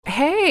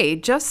Hi,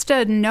 just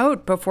a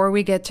note before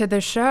we get to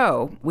the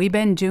show. We've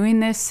been doing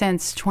this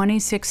since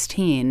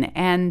 2016,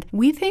 and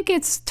we think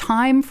it's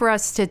time for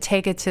us to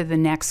take it to the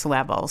next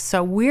level.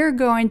 So we're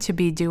going to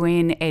be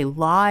doing a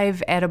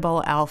live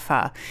Edible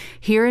Alpha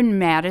here in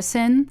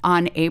Madison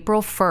on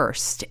April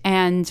 1st.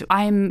 And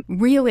I'm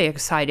really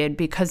excited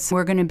because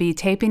we're going to be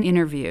taping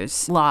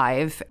interviews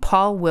live.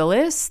 Paul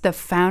Willis, the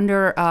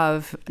founder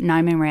of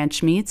Niman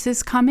Ranch Meats,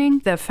 is coming.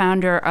 The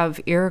founder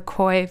of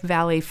Iroquois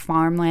Valley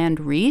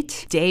Farmland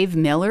REIT, Dave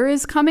Miller,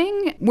 is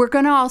coming. We're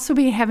going to also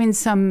be having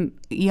some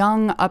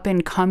young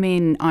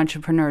up-and-coming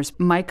entrepreneurs,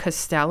 Mike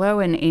Costello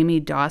and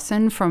Amy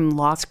Dawson from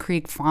Lost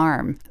Creek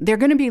Farm. There are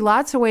going to be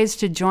lots of ways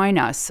to join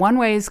us. One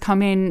way is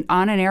coming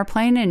on an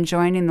airplane and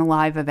joining the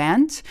live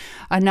event.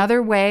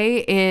 Another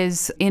way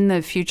is in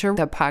the future,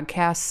 the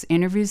podcast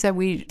interviews that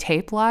we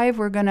tape live,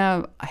 we're going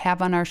to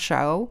have on our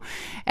show.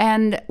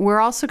 And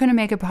we're also going to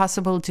make it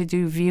possible to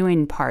do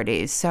viewing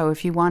parties. So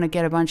if you want to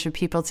get a bunch of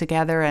people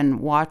together and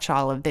watch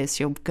all of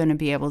this, you're going to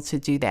be able to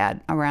do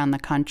that around the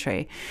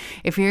country.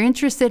 If you're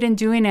interested in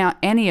doing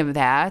any of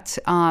that,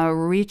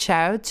 reach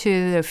out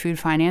to the Food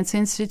Finance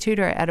Institute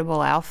or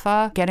Edible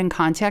Alpha. Get in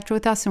contact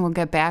with us and we'll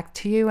get back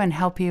to you and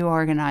help you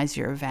organize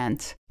your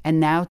event. And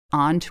now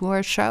on to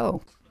our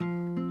show.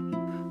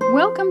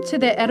 Welcome to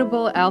the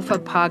Edible Alpha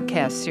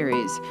podcast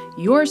series,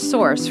 your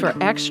source for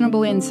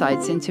actionable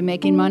insights into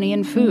making money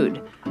in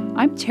food.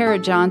 I'm Tara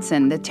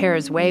Johnson, the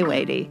Tara's Way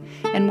Lady,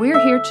 and we're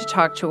here to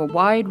talk to a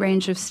wide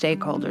range of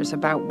stakeholders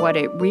about what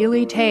it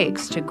really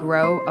takes to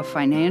grow a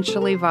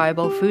financially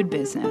viable food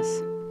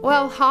business.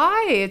 Well,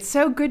 hi, it's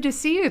so good to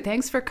see you.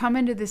 Thanks for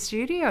coming to the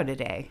studio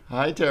today.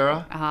 Hi,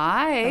 Tara.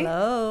 Hi.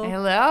 Hello.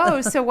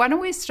 Hello. So why don't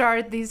we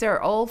start? These are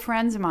old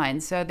friends of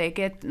mine, so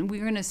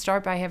we're going to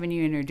start by having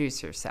you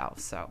introduce yourself.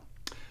 So,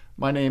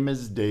 my name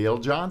is Dale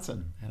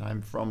Johnson, and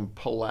I'm from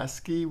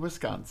Pulaski,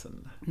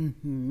 Wisconsin.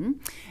 Mm-hmm.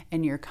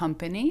 And your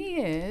company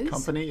is?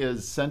 Company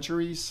is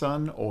Century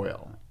Sun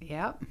Oil.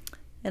 Yep.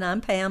 And I'm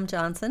Pam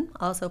Johnson,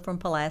 also from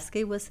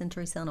Pulaski with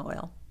Century Sun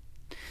Oil.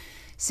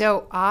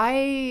 So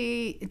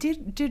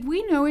did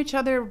we know each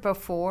other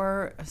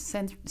before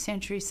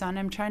Century Sun?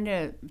 I'm trying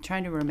to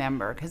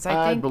remember because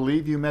I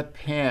believe you met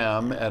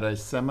Pam at a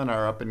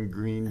seminar up in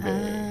Green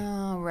Bay.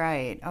 Oh,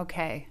 right.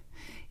 Okay.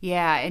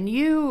 Yeah, and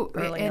you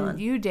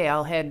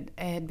Dale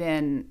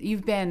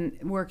you've been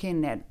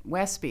working at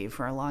Westby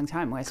for a long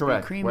time. Westby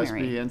Correct. Creamery.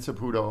 Westby and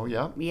Saputo.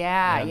 Yep.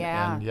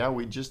 Yeah. And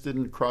we just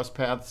didn't cross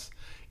paths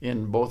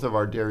in both of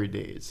our dairy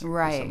days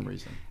for some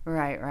reason.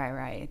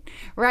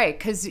 Right,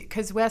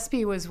 because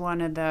Westby was one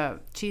of the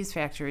cheese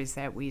factories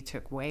that we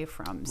took away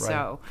from. Right.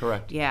 So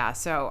correct. Yeah,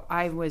 so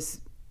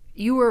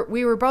we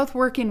were both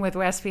working with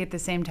Westby at the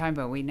same time,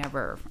 but we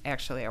never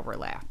actually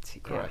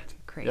overlapped. Correct. Yeah,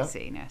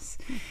 craziness.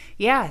 Yep.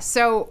 Yeah,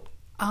 so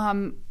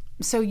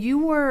you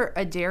were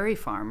a dairy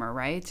farmer,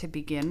 right, to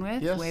begin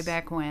with, yes. Way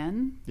back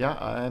when? Yeah,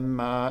 I'm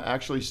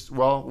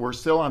we're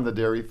still on the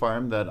dairy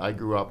farm that I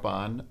grew up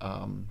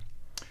on.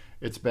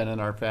 It's been in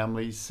our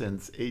family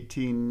since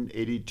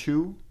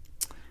 1882.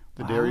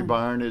 The dairy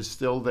barn is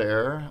still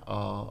there,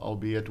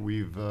 albeit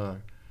we've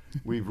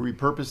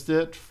repurposed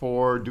it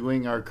for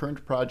doing our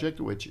current project,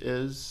 which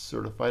is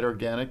certified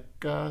organic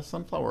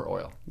sunflower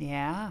oil.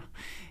 Yeah.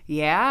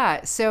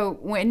 So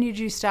when did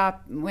you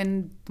stop?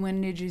 When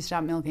did you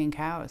stop milking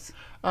cows?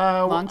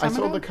 I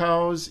sold the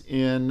cows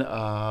in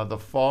the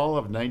fall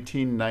of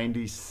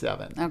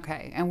 1997.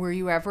 Okay. And were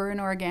you ever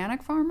an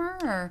organic farmer?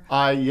 Or?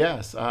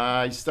 Yes.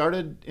 I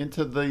started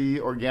into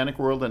the organic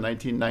world in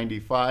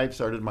 1995,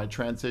 started my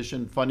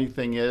transition. Funny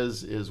thing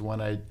is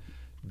when I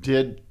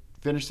did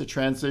finish the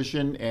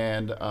transition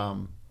and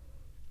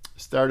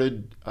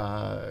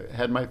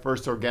had my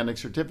first organic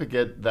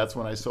certificate, that's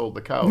when I sold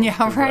the cows.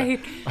 Yeah,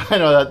 right. I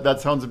know that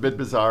sounds a bit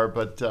bizarre,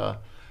 but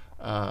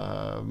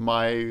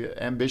my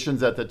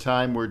ambitions at the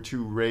time were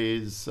to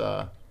raise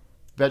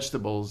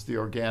vegetables. The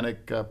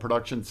organic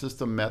production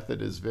system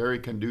method is very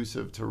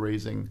conducive to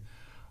raising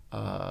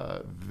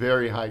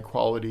very high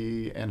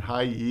quality and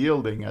high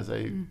yielding, as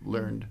I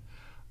learned,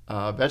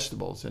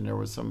 vegetables. And there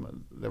were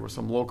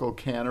some local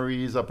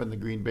canneries up in the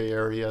Green Bay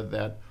area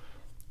that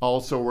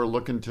also were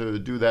looking to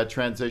do that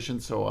transition.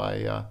 So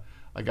I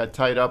got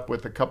tied up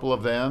with a couple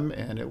of them,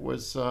 and it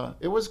was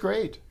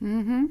great.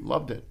 Mm-hmm.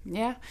 Loved it.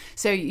 Yeah.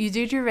 So you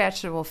did your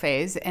vegetable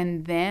phase,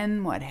 and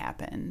then what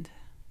happened?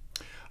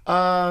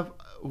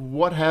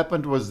 What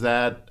happened was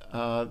that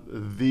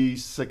the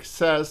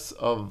success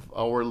of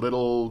our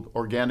little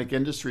organic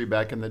industry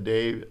back in the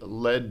day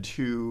led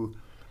to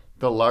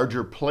the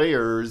larger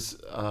players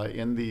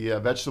in the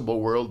vegetable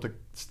world to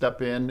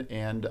step in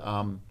and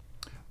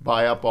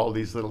buy up all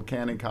these little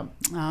canning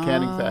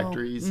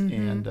factories.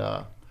 Mm-hmm.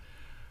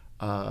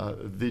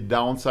 And the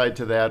downside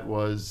to that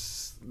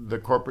was the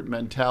corporate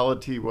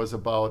mentality was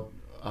about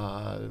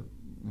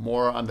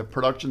more on the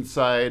production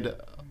side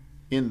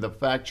in the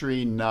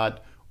factory,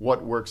 not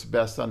what works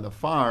best on the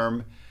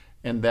farm.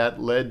 And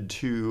that led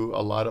to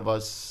a lot of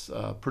us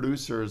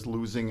producers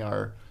losing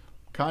our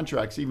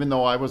contracts. Even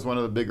though I was one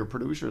of the bigger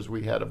producers,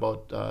 we had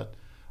about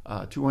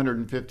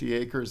 250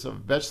 acres of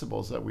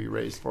vegetables that we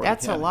raised for.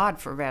 That's the a county.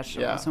 lot for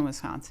vegetables Yeah. in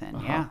Wisconsin.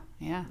 Uh-huh.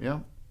 Yeah. Yeah.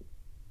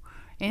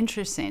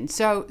 Interesting.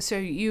 So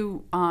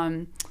you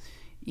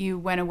you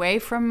went away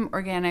from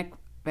organic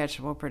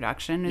vegetable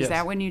production. Is Yes.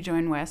 that when you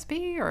joined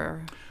Westby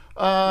or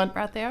Uh,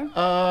 out there?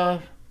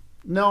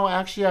 No,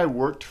 actually, I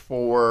worked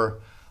for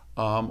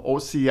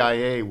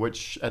OCIA,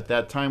 which at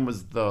that time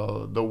was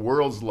the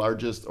world's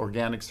largest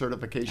organic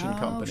certification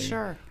company.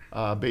 Sure.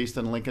 Based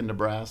in Lincoln,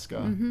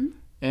 Nebraska.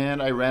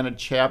 And I ran a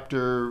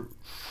chapter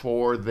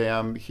for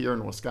them here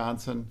in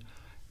Wisconsin.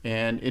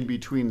 And in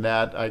between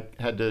that, I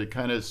had to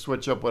kind of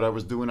switch up what I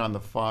was doing on the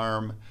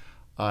farm.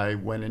 I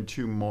went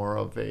into more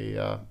of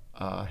a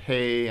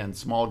hay and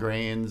small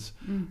grains.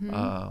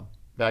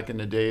 Back in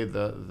the day,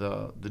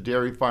 the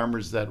dairy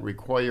farmers that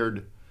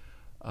required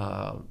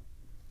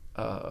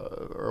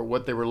or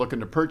what they were looking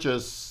to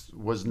purchase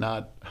was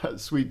not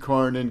sweet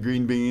corn and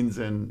green beans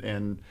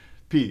and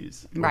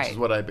peas, which Right. is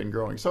what I've been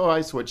growing. So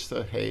I switched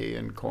to hay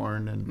and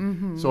corn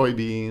and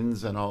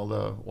soybeans and all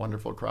the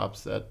wonderful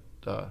crops that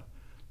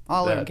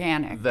All that-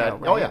 organic, that, though,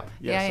 right? Oh yeah,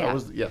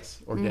 yes, Yeah.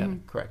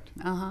 organic, correct.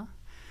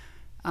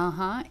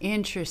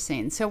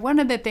 Interesting. So one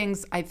of the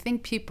things I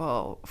think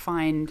people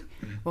find,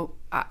 well,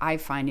 I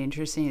find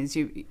interesting is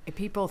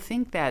people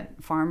think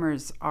that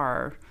farmers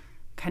are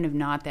kind of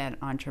not that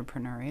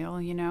entrepreneurial,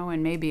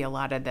 and maybe a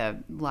lot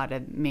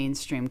of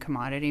mainstream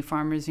commodity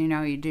farmers,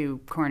 you do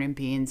corn and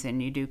beans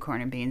and you do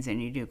corn and beans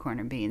and you do corn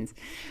and beans.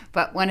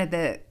 But one of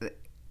the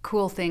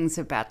cool things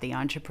about the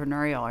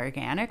entrepreneurial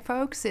organic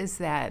folks is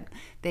that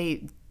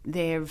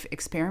they've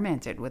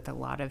experimented with a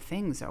lot of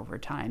things over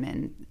time,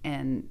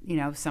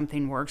 and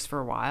something works for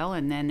a while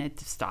and then it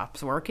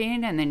stops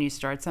working and then you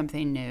start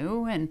something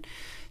new, and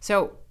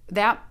so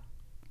that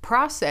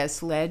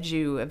process led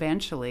you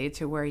eventually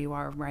to where you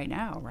are right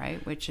now,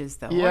 right? Which is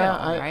the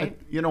oil, right?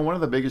 One of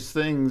the biggest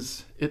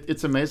things,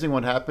 it's amazing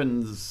what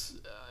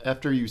happens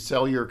after you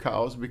sell your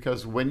cows,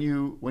 because when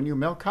you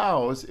milk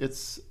cows,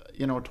 it's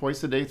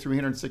twice a day,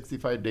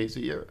 365 days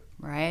a year.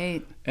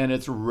 Right. And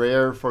it's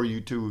rare for you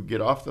to get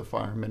off the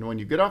farm. And when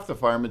you get off the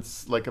farm,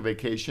 it's like a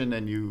vacation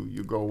and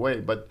you go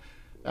away. But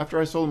after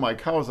I sold my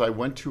cows, I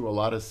went to a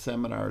lot of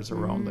seminars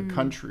around the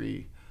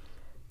country.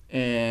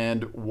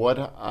 And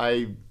what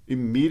I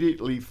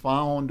immediately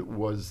found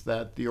was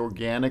that the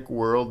organic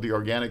world, the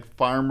organic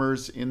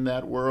farmers in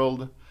that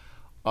world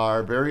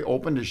are very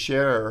open to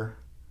share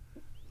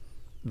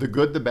the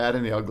good, the bad,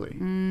 and the ugly.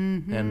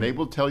 And they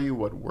will tell you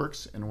what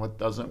works and what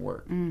doesn't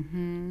work.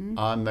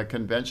 On the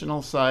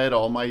conventional side,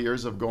 all my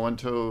years of going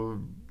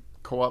to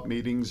co-op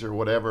meetings or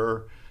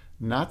whatever,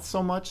 not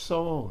so much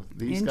so.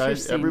 These guys,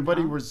 Interesting,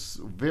 everybody huh? was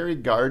very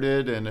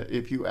guarded, and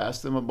if you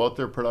asked them about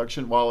their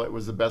production, well, it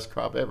was the best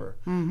crop ever,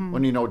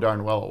 when you know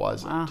darn well it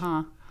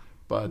wasn't.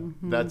 But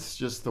that's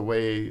just the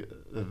way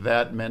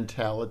that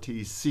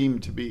mentality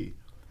seemed to be.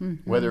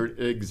 Whether it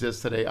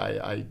exists today,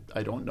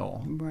 I don't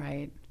know.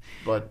 Right.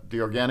 But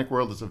the organic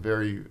world is a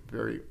very,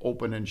 very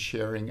open and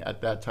sharing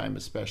at that time,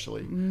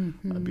 especially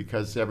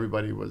because it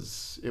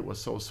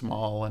was so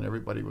small and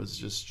everybody was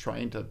just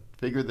trying to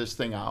figure this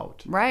thing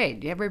out.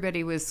 Right.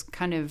 Everybody was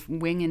kind of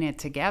winging it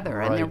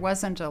together, and there Right.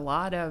 wasn't a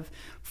lot of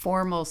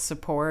formal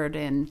support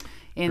and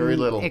Very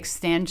little.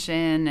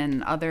 extension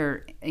and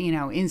other,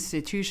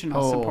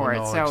 institutional support.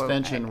 No, So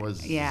extension was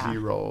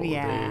zero.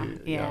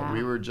 Yeah.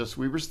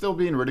 We were still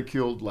being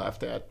ridiculed,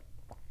 laughed at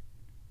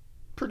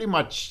pretty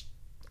much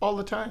all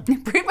the time.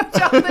 Pretty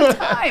much all the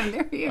time.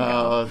 There you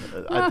go.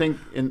 I think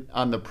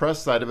on the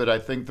press side of it, I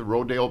think the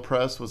Rodale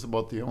Press was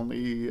about the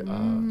only.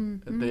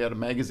 They had a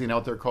magazine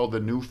out there called The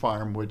New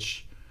Farm,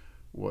 which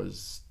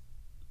was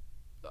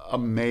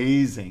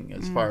amazing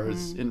as far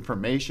as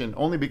information.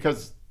 Only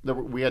because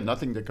we had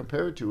nothing to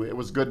compare it to. It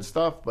was good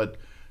stuff, but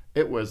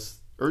it was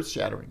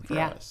earth-shattering for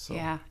us. So.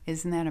 Yeah.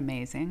 Isn't that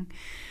amazing?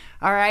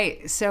 All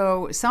right.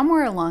 So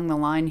somewhere along the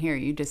line here,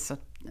 you just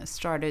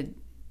started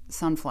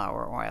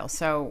sunflower oil.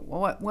 So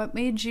what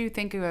made you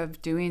think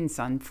of doing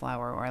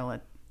sunflower oil?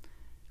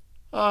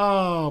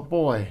 Oh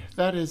boy,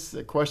 that is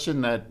a question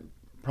that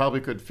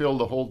probably could fill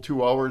the whole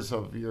 2 hours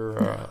of your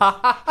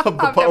of the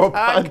Power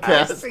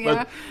podcast.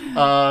 Yeah.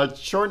 But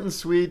short and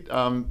sweet,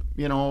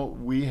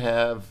 we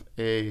have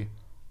a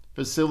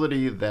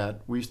facility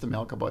that we used to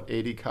milk about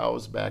 80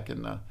 cows back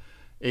in the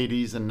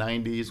 80s and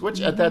 90s,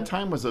 which at that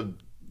time was a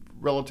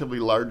relatively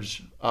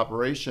large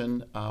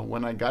operation.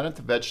 When I got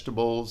into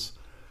vegetables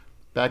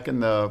back in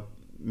the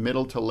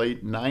middle to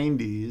late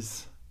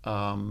 90s,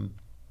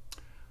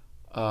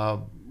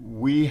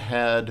 we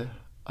had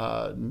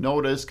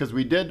noticed, because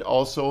we did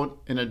also,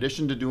 in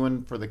addition to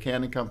doing for the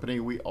canning company,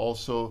 we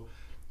also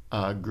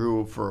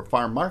grew for a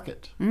farm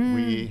market.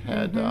 We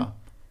had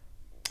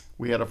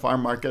a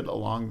farm market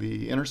along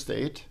the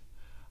interstate.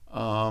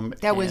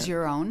 That was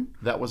your own?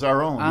 That was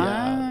our own,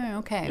 yeah.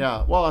 Okay.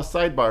 Yeah, well, a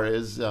sidebar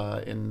is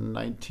in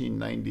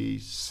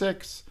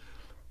 1996,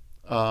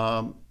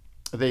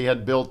 they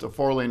had built a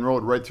 4-lane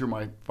road right through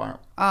my farm.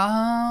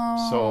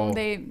 Oh, So-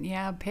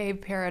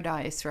 paved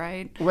paradise,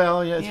 right?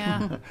 Well, yes.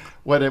 Yeah.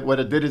 What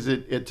it did is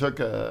it took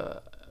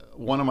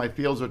one of my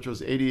fields, which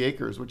was 80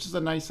 acres, which is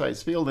a nice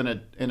sized field, and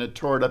it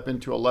tore it up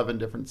into 11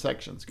 different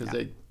sections because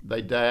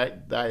they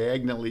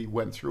diagonally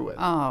went through it.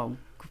 Oh.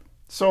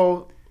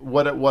 So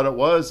what it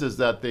was is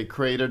that they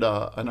created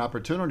an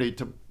opportunity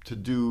to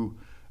do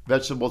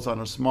vegetables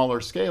on a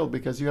smaller scale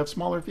because you have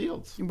smaller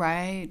fields.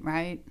 Right.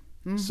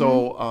 Mm-hmm.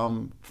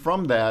 So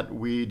from that,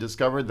 we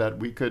discovered that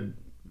we could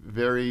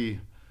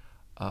very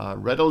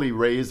readily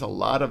raise a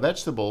lot of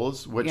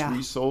vegetables, which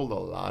we sold a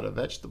lot of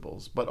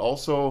vegetables. But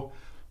also,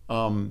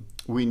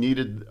 we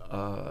needed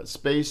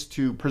space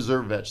to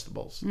preserve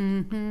vegetables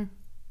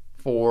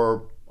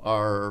for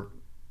our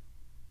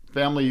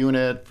family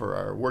unit, for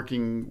our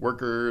working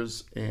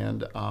workers,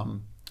 and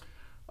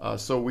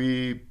so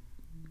we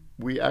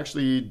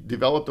actually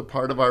developed a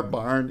part of our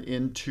barn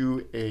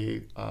into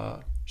a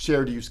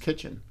shared use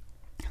kitchen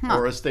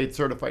or a state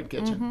certified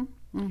kitchen.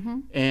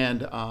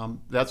 And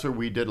that's where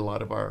we did a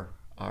lot of our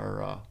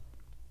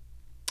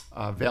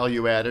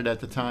value added at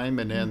the time.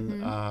 And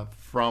then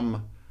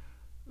from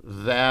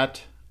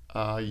that,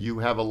 you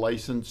have a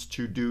license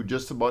to do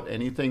just about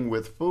anything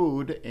with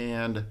food.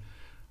 And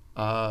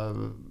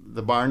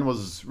the barn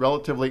was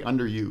relatively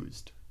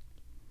underused.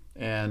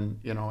 And,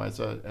 you know, as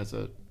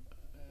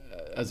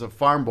a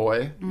farm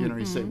boy, you know,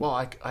 you say, well,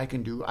 I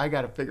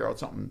got to figure out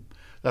something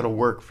that'll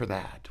work for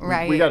that.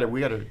 Right. We got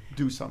to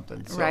do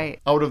something. So right.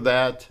 Out of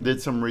that,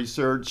 did some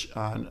research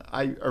on.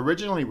 I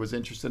originally was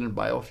interested in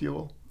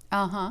biofuel.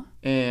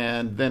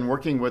 And then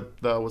working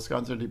with the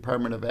Wisconsin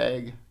Department of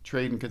Ag,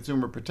 Trade and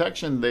Consumer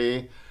Protection,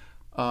 they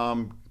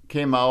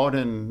came out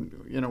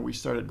and, you know, we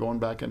started going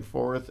back and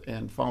forth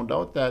and found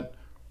out that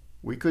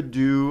we could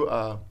do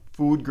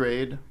food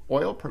grade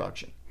oil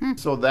production.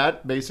 So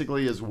that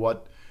basically is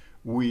what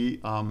we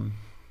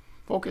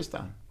focused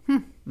on.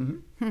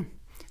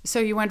 So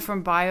you went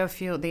from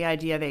biofuel, the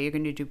idea that you're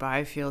going to do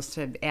biofuels,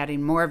 to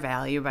adding more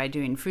value by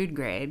doing food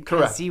grade.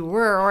 Because you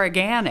were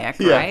organic,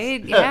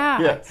 right? Yeah.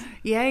 Yes.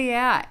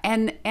 Yeah.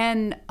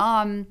 And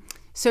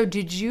so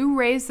did you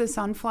raise the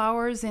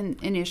sunflowers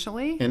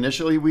initially?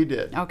 Initially, we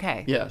did.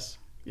 Okay. Yes,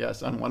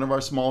 on one of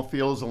our small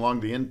fields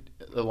along the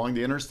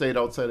interstate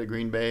outside of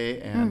Green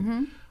Bay,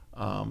 and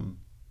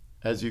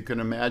as you can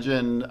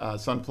imagine,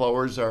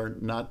 sunflowers are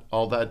not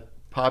all that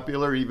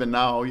popular even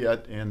now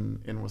yet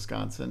in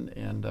Wisconsin,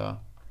 and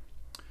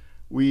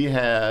we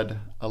had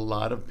a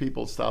lot of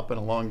people stopping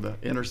along the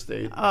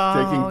interstate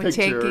taking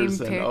pictures.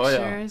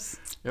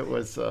 It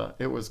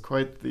was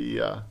quite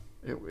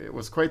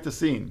the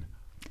scene.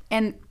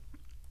 And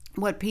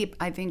what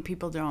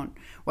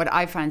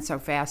I find so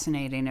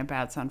fascinating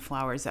about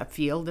sunflowers, a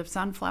field of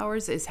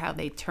sunflowers, is how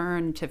they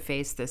turn to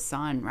face the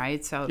sun,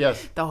 right? So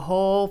the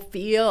whole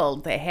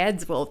field, the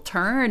heads will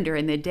turn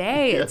during the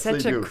day. It's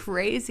such a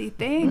crazy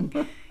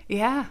thing.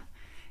 Yeah.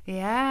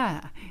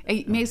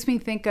 It makes me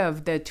think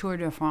of the Tour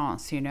de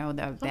France, you know,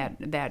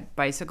 that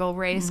bicycle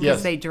race,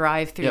 because they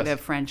drive through the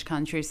French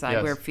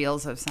countryside where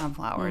fields of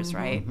sunflowers,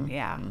 right?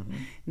 Yeah.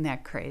 Isn't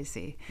that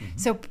crazy?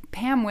 So,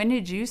 Pam, when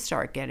did you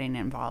start getting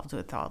involved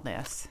with all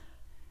this?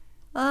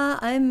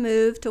 I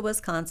moved to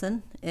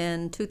Wisconsin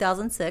in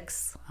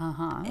 2006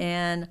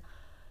 and had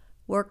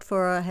worked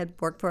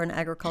for an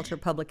agriculture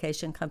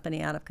publication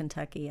company out of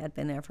Kentucky. I'd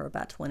been there for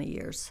about 20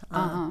 years,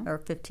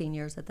 or 15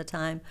 years at the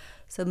time.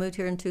 So moved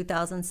here in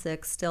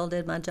 2006, still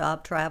did my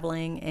job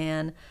traveling,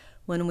 and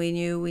when we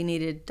knew we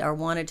needed or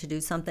wanted to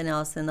do something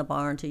else in the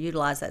barn to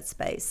utilize that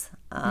space.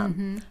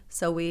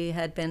 So we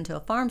had been to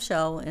a farm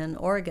show in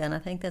Oregon. I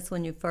think that's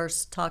when you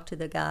first talked to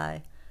the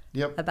guy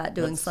about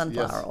doing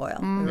sunflower oil.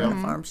 We were at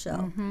a farm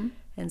show.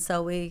 And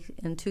so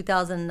in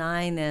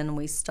 2009, then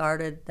we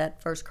started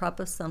that first crop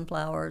of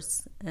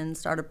sunflowers and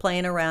started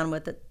playing around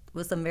with it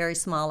with some very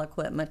small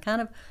equipment.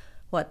 Kind of,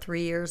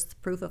 3 years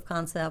proof of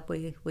concept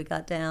we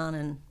got down.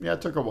 And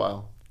it took a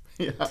while.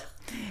 Yeah.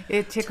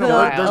 It took a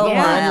while. There's no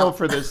manual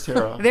for this,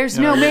 Tara. There's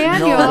no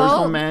manual. No, there's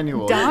no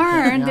manual.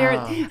 Darn.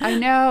 I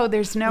know.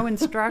 There's no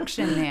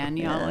instruction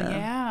manual.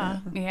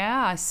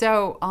 Yeah.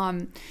 So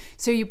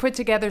you put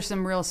together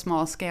some real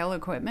small scale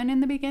equipment in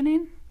the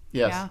beginning?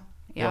 Yes.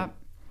 Yeah.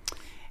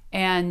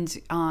 And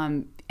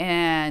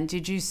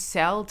did you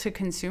sell to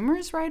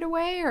consumers right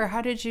away, or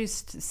how did you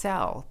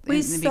sell in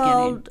the beginning? We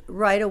sold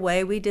right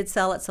away. We did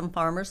sell at some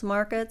farmers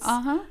markets,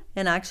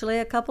 and actually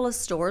a couple of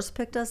stores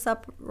picked us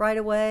up right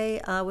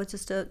away with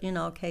just a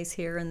case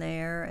here and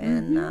there,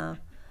 and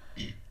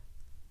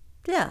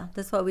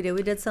that's what we did.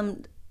 We did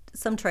some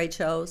trade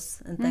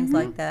shows and things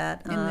like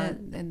that.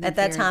 In the at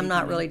that time,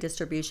 not really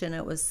distribution.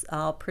 It was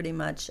all pretty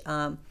much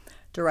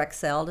direct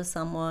sell to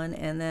someone,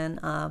 and then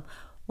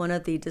one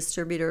of the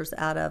distributors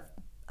out of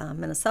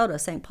Minnesota,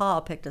 St.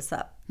 Paul, picked us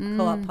up.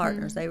 Co-op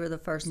Partners. They were the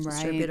first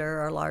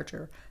distributor or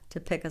larger to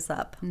pick us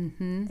up.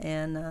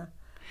 And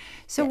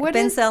so what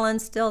been selling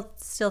still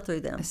through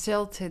them.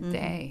 Still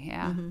today,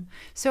 yeah.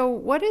 So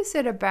what is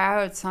it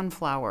about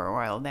sunflower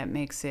oil that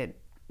makes it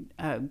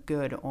a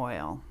good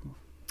oil?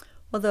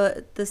 Well,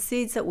 the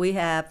seeds that we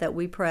have that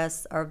we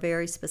press are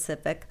very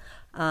specific.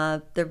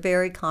 They're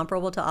very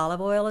comparable to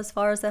olive oil as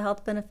far as the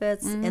health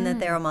benefits, in that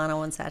they're a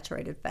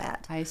monounsaturated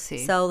fat. I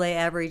see. So they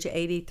average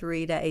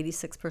 83 to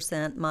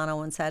 86%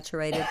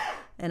 monounsaturated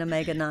and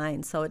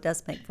omega-9. So it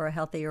does make for a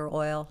healthier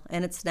oil,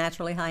 and it's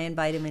naturally high in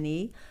vitamin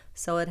E.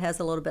 So it has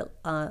a little bit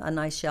a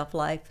nice shelf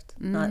life.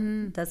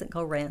 Doesn't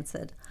go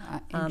rancid.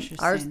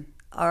 Interesting.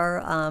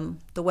 Our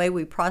the way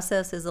we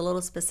process is a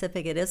little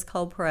specific. It is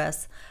cold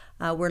press.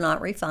 We're not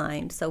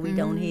refined, so we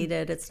don't heat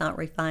it. It's not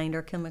refined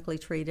or chemically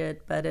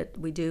treated, but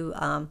we do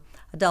a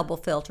double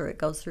filter. It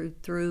goes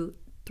through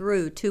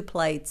 2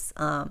 plates,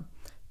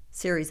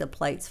 series of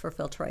plates for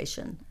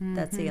filtration.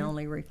 That's the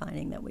only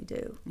refining that we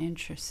do.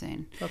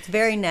 Interesting. So it's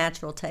very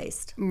natural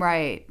taste.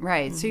 Right.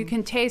 So you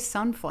can taste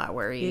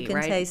sunflower. You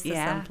can taste the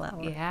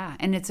sunflower. Yeah,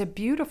 and it's a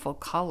beautiful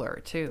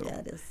color too. Yeah,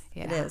 it is.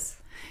 Yeah. It is.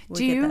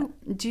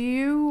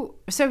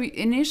 So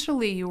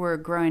initially you were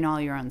growing all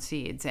your own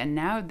seeds, and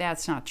now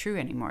that's not true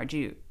anymore.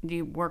 Do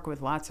you work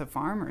with lots of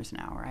farmers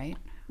now, right?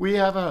 We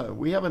have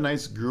a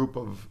nice group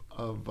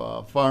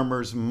of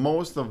farmers.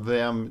 Most of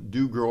them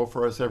do grow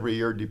for us every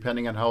year,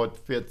 depending on how it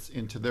fits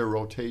into their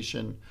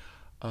rotation.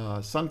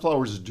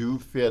 Sunflowers do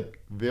fit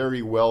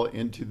very well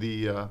into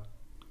the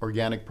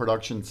organic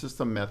production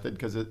system method,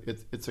 because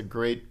it's a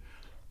great,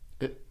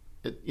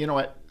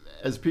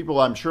 as people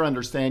I'm sure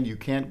understand, you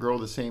can't grow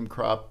the same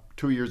crop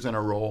 2 years in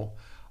a row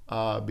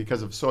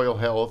because of soil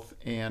health,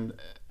 and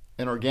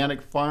an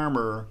organic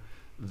farmer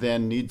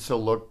then needs to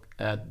look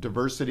at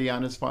diversity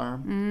on his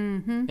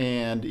farm.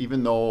 And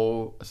even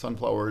though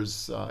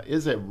sunflowers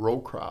is a row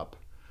crop,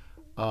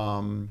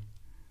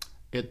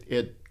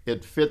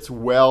 it fits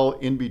well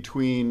in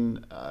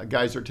between.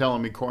 Guys are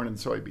telling me corn and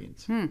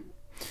soybeans.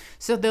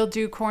 So they'll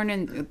do corn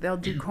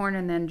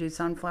and then do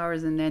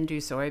sunflowers and then do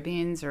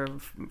soybeans, or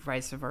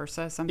vice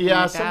versa, something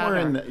like that. Somewhere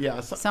in there. Yeah,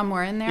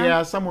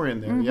 somewhere in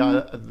there.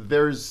 Yeah,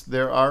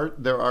 there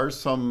are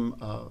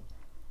some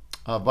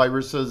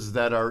viruses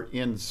that are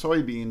in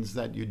soybeans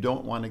that you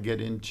don't want to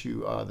get into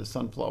the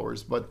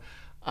sunflowers, but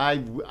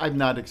I've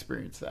not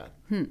experienced that.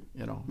 Okay.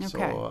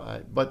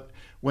 So but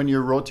when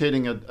you're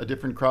rotating a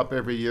different crop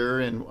every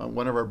year, and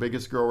one of our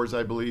biggest growers,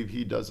 I believe,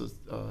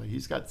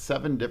 he's got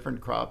 7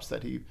 different crops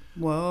that he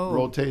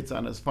rotates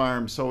on his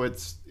farm. So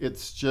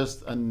it's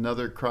just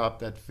another crop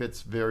that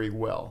fits very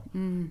well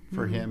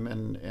for him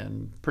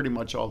and pretty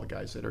much all the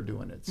guys that are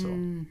doing it. So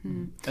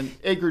and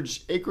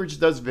acreage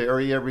does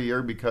vary every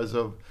year because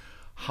of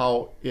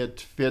how it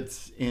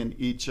fits in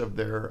each of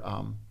their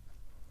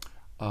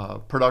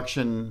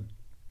production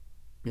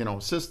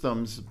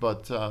systems,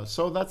 but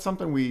so that's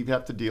something we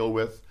have to deal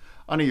with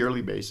on a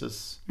yearly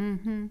basis.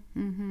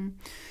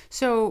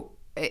 So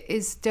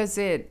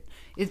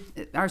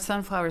are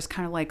sunflowers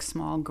kind of like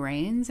small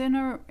grains in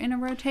a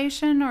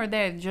rotation, or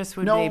they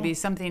be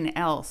something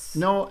else?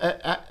 No,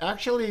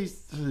 actually,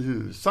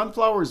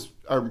 sunflowers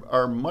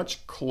are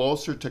much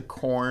closer to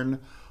corn,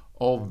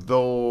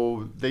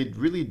 although they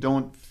really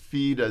don't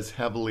feed as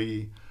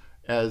heavily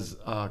as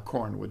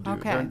corn would do.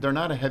 Okay. They're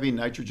not a heavy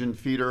nitrogen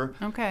feeder.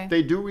 Okay.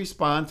 They do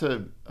respond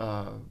to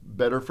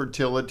better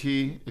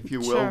fertility, if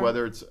you will, Sure.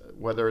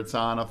 whether it's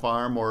on a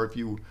farm or if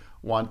you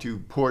want to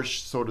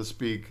push, so to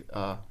speak,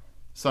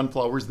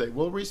 sunflowers. They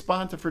will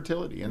respond to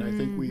fertility, and I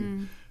think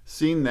we've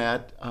seen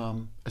that,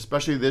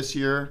 especially this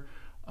year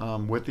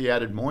with the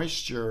added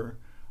moisture.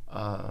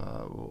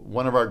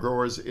 One of our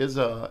growers is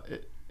an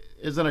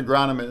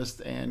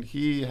agronomist, and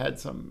he had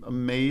some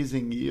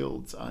amazing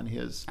yields on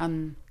his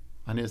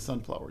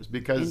sunflowers,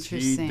 because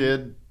he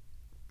did,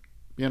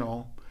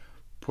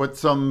 put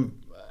some,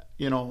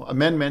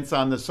 amendments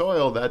on the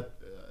soil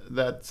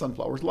that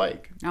sunflowers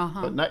like.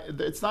 But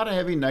it's not a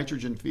heavy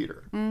nitrogen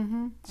feeder.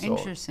 So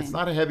Interesting. it's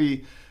not a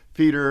heavy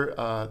feeder.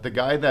 The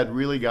guy that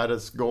really got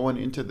us going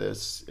into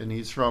this, and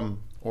he's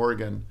from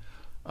Oregon.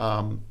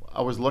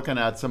 I was looking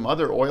at some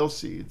other oil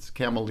seeds,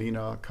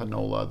 camelina,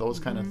 canola, those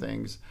kind of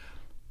things.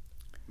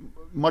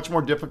 Much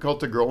more difficult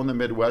to grow in the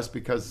Midwest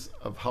because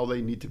of how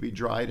they need to be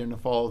dried in the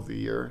fall of the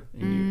year.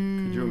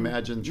 And could you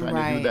imagine trying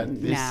to do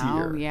that this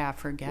year? Yeah,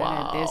 forget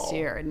it. This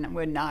year it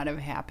would not have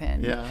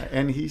happened. Yeah,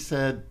 and he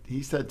said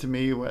to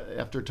me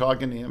after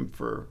talking to him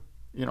for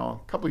a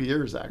couple of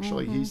years,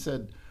 actually, he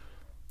said,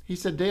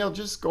 Dale,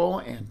 just go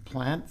and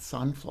plant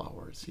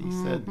sunflowers. He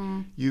said,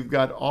 you've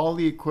got all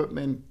the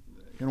equipment.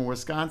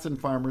 Wisconsin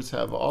farmers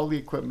have all the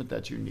equipment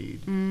that you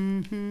need.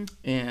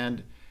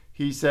 And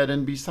he said,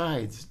 and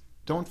besides,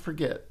 don't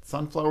forget,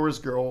 sunflowers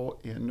grow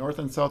in North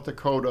and South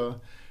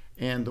Dakota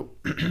and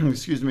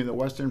the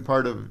western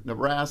part of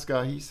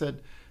Nebraska. He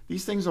said,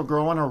 these things will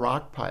grow on a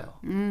rock pile.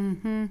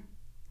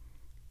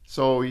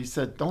 So he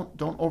said, don't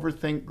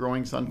overthink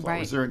growing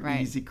sunflowers. They're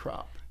an easy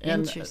crop.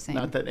 And Interesting.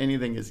 Not that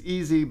anything is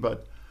easy,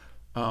 but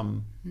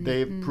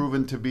they've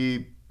proven to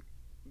be,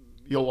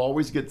 you'll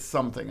always get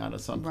something on a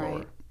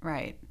sunflower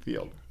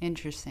field.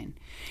 Interesting.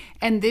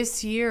 And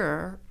this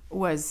year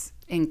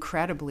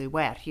incredibly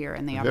wet here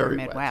in the upper Very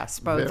wet.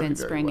 Midwest, both Very, in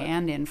very spring wet.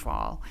 and in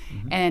fall.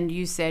 And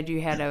you said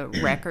you had a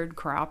record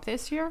crop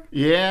this year?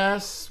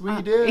 Yes,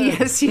 we did.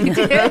 Yes, you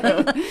did.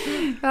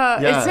 Yeah.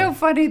 It's so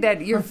funny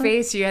that your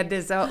face, you had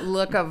this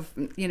look of,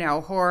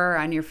 horror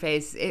on your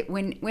face.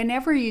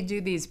 Whenever you do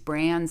these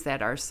brands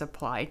that are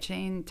supply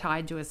chain,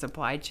 tied to a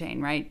supply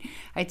chain, right?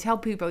 I tell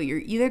people you're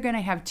either going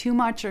to have too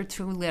much or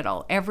too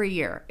little every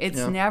year. It's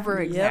never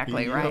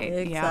exactly Yep. right.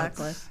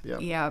 Exactly.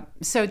 Yep. Yeah.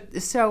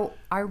 So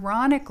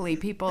ironically,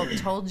 people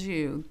told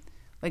you,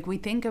 like, we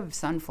think of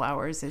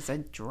sunflowers as a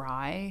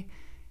dry,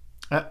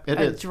 It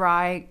is.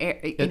 dry,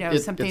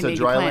 something it's a that you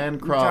dry plant,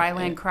 land crop. dry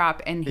land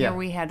crop. And here Yeah.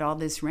 we had all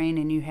this rain,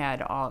 and you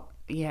had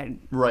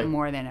Right.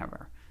 more than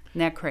ever. Isn't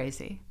that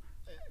crazy?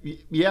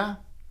 Yeah.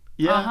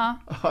 Yeah.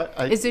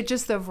 Is it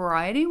just the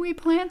variety we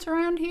plant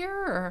around here,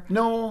 or?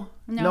 No.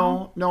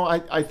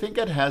 I think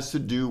it has to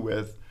do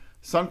with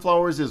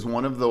sunflowers is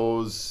one of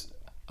those.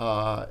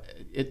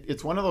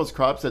 It's one of those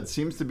crops that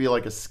seems to be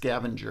like a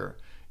scavenger.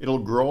 It'll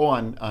grow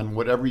on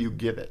whatever you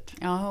give it.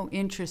 Oh,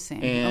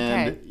 interesting.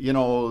 And,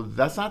 okay.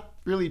 that's not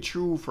really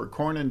true for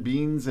corn and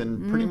beans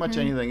and pretty much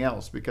anything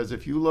else. Because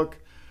if you look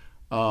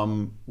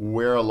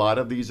where a lot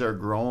of these are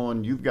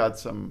grown, you've got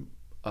some,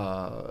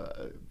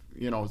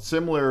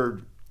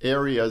 similar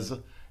areas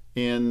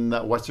in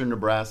western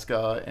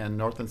Nebraska and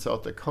North and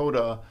South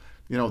Dakota.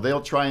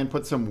 They'll try and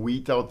put some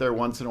wheat out there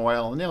once in a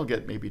while, and they'll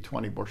get maybe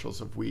 20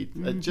 bushels of wheat.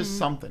 Just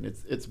something.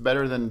 It's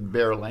better than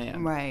bare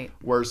land. Right.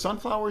 Where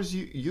sunflowers,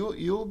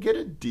 you'll get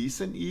a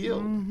decent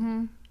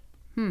yield.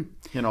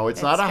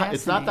 It's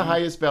That's not the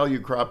highest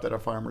value crop that a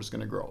farmer's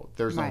going to grow.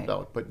 There's no Right.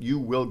 doubt, but you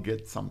will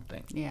get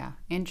something. Yeah,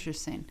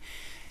 interesting.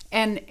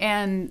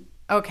 And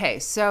okay,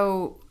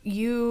 so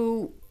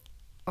you,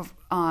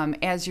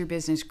 as your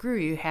business grew,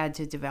 you had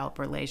to develop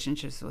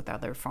relationships with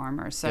other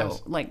farmers. So,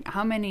 Yes. like,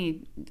 how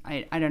many?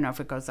 I don't know if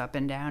it goes up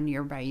and down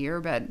year by year,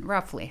 but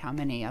roughly, how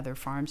many other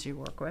farms you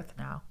work with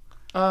now?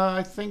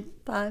 I think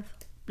 5.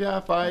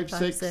 five, Five,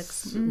 6.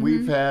 six.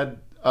 We've had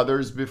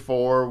others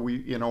before. We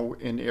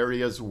in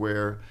areas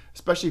where,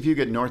 especially if you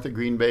get north of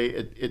Green Bay,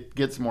 it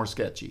gets more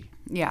sketchy.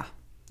 Yeah,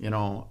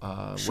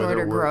 Whether shorter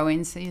we're-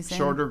 growing season.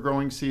 Shorter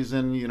growing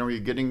season. You're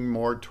getting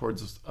more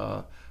towards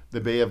the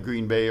Bay of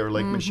Green Bay or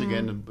Lake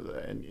Michigan,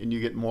 and you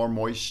get more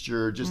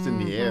moisture just in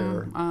the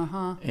air.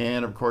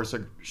 And of course,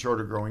 a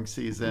shorter growing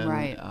season.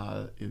 Right.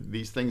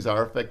 These things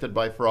are affected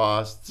by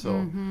frost,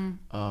 so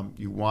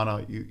you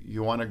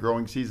want a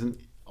growing season,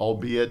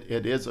 albeit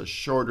it is a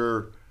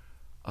shorter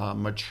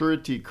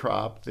maturity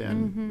crop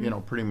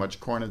than pretty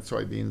much corn and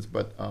soybeans.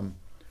 But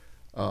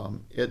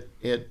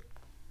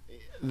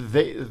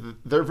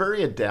they're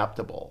very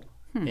adaptable.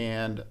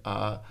 And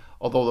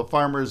although the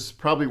farmers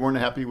probably weren't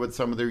happy with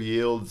some of their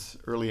yields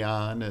early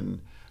on,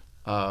 and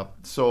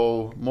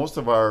so most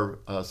of our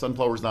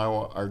sunflowers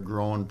now are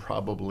grown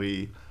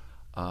probably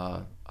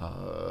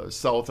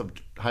south of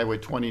Highway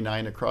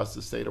 29 across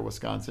the state of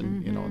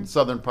Wisconsin. And the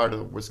southern part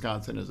of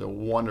Wisconsin is a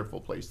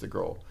wonderful place to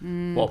grow.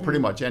 Well, pretty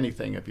much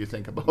anything if you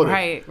think about it.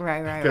 Right.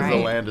 Because the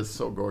land is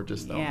so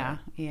gorgeous down there.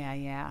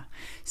 Yeah.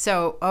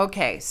 So,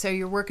 okay, so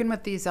you're working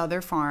with these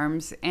other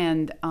farms,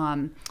 and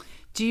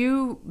do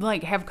you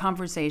have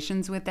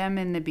conversations with them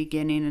in the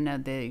beginning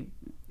of the,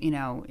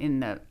 in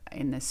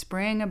the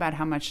spring about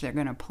how much they're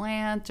going to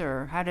plant,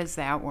 or how does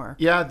that work?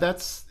 Yeah,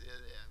 that's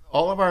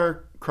all of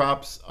our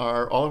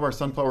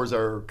sunflowers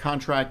are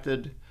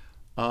contracted.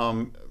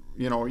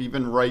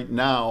 Even right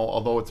now,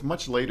 although it's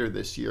much later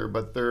this year,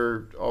 but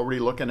they're already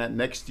looking at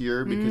next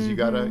year because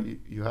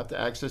you have to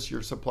access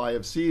your supply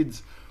of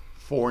seeds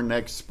for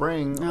next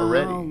spring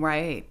already. Oh,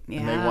 right. Yeah.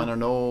 And they want to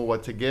know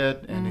what to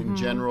get. And in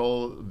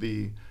general,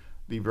 the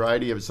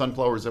variety of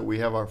sunflowers that we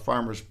have our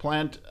farmers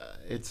plant,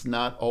 it's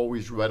not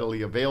always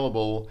readily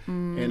available.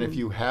 And if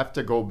you have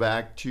to go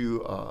back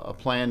to a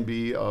plan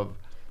B of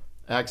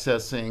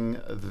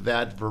accessing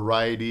that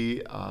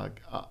variety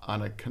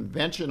on a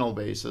conventional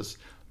basis,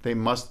 they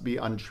must be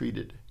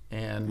untreated.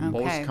 And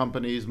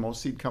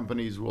most seed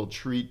companies will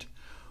treat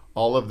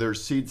all of their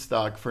seed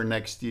stock for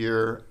next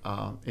year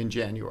in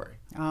January.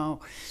 Oh,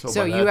 So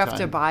so by you that have to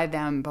time- buy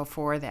them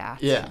before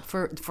that. Yeah.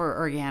 For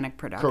organic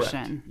production.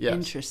 Correct, yes.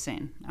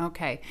 Interesting.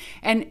 Okay.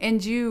 And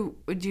do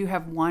you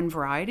have one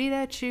variety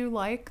that you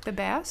like the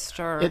best,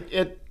 or?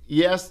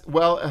 Yes,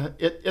 well,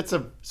 it's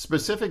a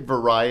specific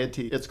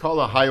variety. It's called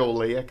a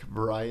hyoleic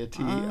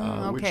variety,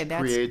 which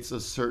creates a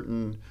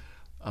certain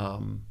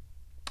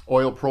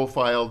oil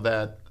profile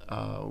that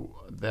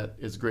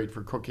is great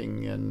for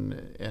cooking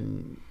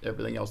and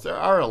everything else. There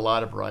are a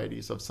lot of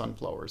varieties of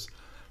sunflowers,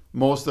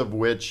 most of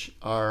which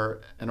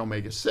are an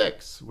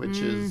omega-6, which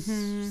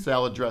is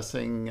salad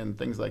dressing and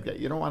things like that.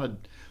 You don't want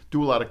to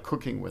do a lot of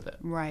cooking with it.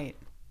 Right.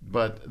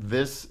 But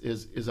this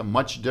is a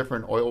much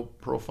different oil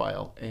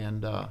profile,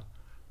 and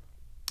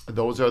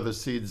those are the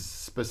seeds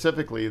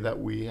specifically that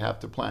we have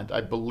to plant.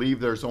 I believe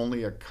there's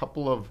only a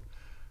couple of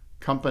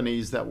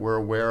companies that we're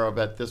aware of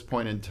at this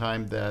point in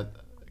time that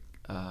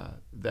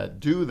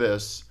do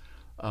this,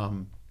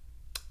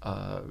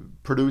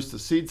 produce the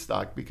seed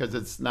stock, because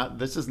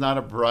this is not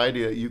a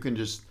variety that you can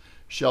just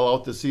shell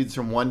out the seeds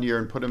from one year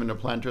and put them in a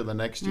planter the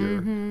next year.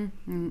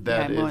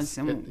 That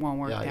won't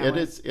work that it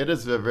way. It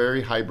is a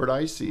very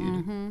hybridized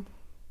seed,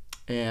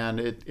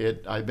 and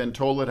I've been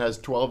told it has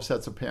 12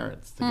 sets of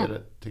parents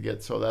to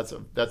get. So that's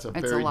a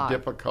very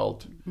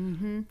difficult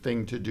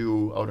thing to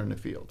do out in the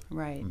field.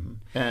 Right.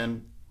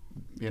 And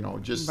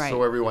just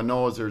so everyone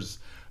knows,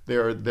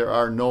 there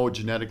are no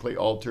genetically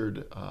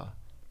altered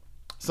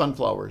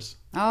sunflowers.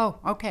 Oh,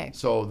 okay.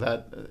 So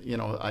that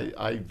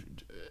I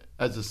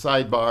as a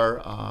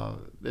sidebar,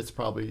 it's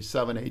probably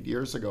 7-8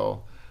 years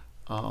ago,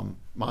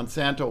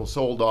 Monsanto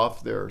sold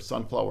off their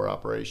sunflower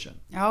operation.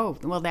 Oh,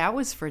 well, that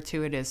was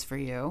fortuitous for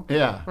you.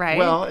 Yeah. Right.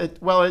 Well,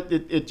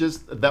 it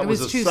just that It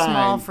was a too sign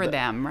small for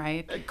them,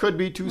 right? It could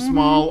be too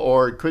small,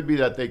 or it could be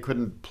that they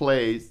couldn't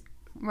play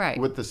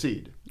with the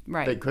seed.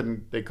 Right. They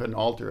couldn't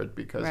alter it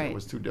because it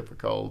was too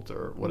difficult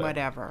or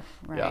whatever.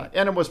 Right. Yeah.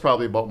 And it was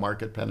probably about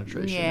market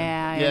penetration.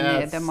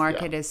 Yeah, the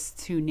market is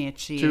too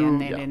nichey,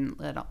 and they didn't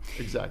little.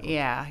 Exactly.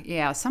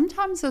 Yeah.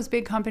 Sometimes those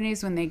big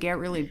companies, when they get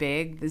really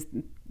big, the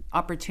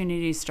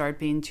opportunities start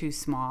being too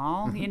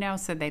small,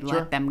 so they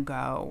let them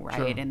go, right?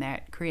 Sure. And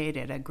that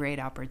created a great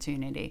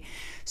opportunity.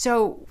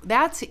 So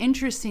that's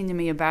interesting to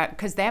me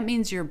because that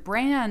means your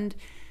brand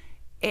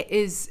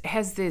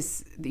has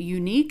this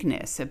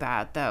uniqueness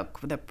about the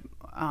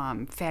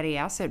fatty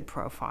acid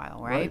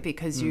profile, right?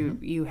 Because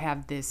you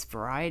have this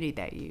variety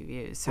that you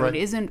use. So it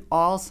isn't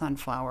all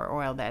sunflower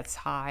oil that's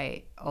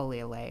high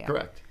oleoleic.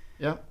 Correct.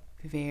 Yeah.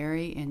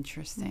 Very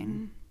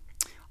interesting.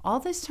 All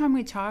this time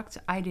we talked,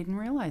 I didn't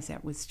realize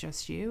that was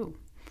just you.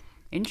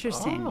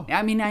 Interesting. Oh.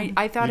 I mean,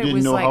 I thought You it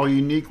was didn't know like how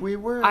unique we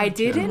were. I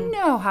didn't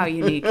know how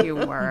unique you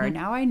were.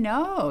 Now I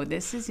know.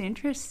 This is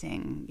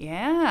interesting.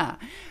 Yeah.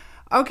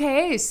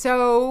 Okay,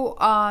 so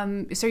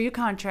you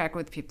contract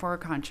with people for a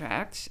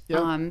contract,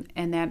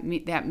 and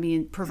that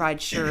means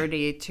provide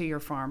surety to your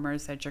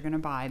farmers that you're going to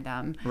buy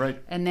them. Right.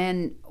 And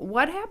then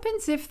what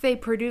happens if they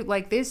produce,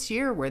 like this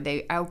year, where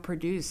they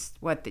outproduced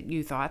what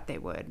you thought they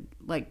would?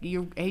 Like, do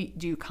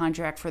you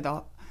contract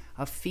for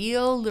a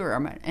field or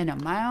an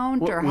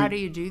amount, or how do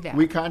you do that?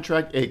 We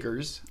contract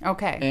acres.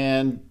 Okay.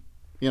 And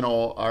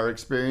our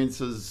experience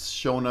has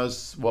shown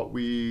us what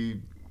we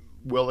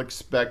will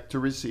expect to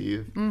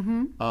receive.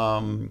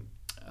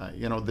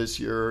 This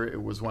year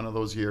it was one of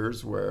those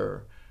years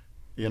where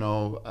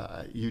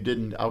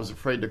I was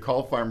afraid to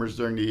call farmers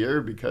during the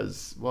year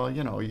because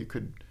you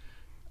could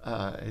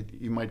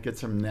you might get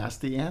some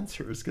nasty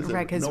answers because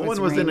no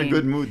one was in a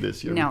good mood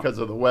this year because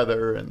of the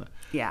weather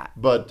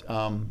but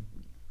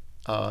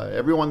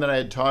everyone that I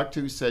had talked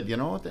to said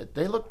that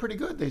they look pretty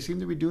good. They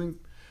seem to be doing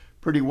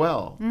pretty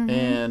well.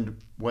 And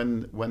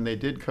when they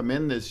did come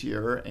in this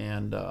year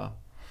and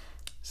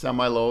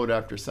semi-load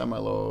after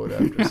semi-load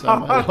after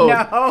semi-load.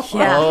 Oh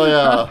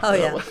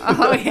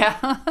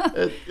yeah.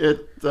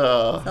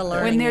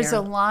 When there's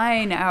a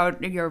line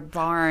out your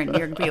barn,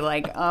 you'll be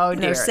like, oh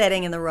dear. They're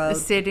sitting in the road.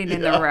 Sitting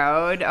in the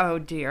road. Oh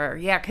dear.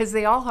 Yeah, because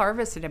they all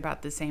harvest at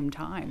about the same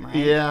time, right?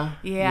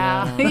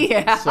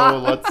 Yeah. So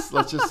let's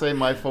just say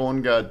my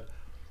phone got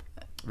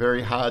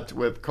very hot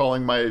with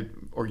calling my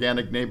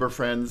organic neighbor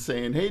friends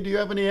saying, hey, do you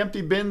have any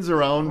empty bins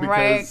around?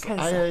 Because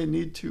I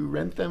need to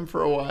rent them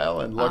for a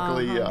while. And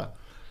luckily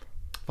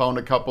found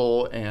a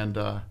couple, and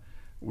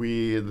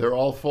they're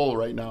all full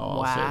right now.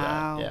 I'll say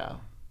that. Yeah.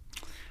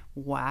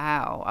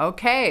 Wow.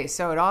 Okay.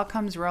 So it all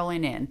comes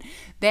rolling in.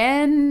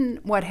 Then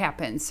what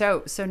happens?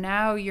 So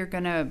now you're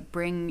gonna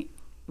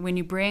when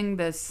you bring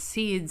the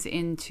seeds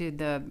into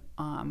the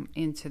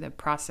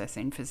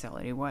processing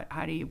facility.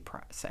 How do you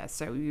process?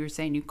 So you're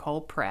saying you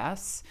cold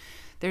press.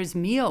 There's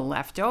meal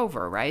left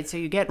over, right? So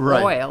you get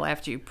oil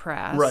after you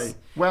press. Right.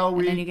 Well,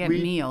 and then you get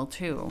meal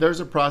too. There's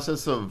a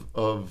process of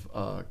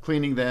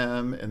cleaning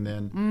them and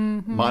then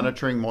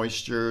monitoring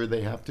moisture.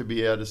 They have to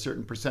be at a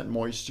certain percent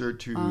moisture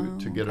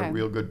to get a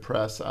real good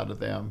press out of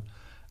them.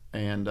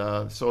 And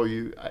so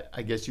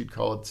I guess you'd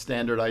call it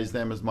standardize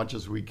them as much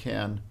as we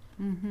can.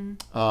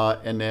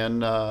 And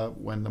then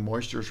when the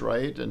moisture's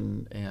right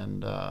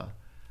and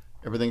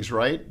everything's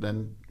right,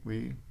 then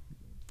we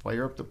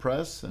fire up the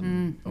press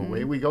and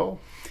away we go.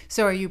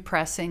 So are you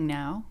pressing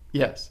now?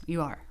 Yes.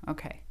 You are.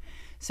 Okay.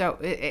 So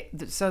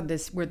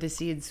were the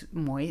seeds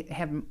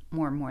have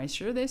more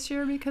moisture this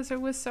year because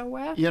it was so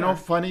wet?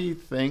 Funny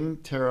thing,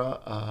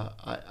 Tara,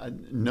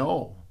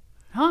 no.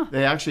 Huh.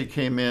 They actually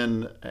came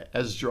in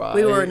as dry.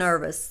 We were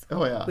nervous.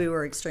 Oh, yeah. We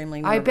were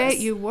extremely nervous. I bet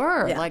you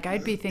were. Yeah. Like,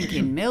 I'd be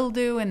thinking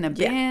mildew in the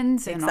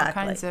bins and all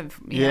kinds of...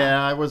 Yeah,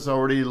 I was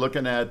already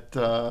looking at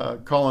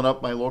calling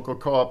up my local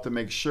co-op to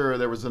make sure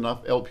there was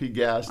enough LP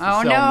gas to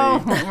sell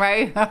me.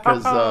 Right.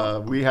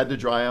 Because we had to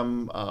dry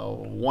them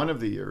one of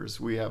the years.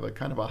 We have a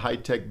kind of a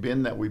high-tech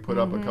bin that we put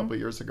up a couple of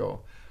years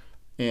ago.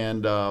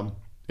 And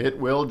it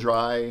will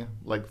dry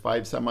like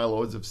 5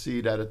 semi-loads of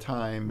seed at a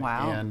time.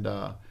 Wow. And...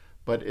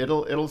 but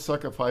it'll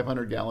suck a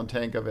 500-gallon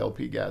tank of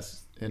LP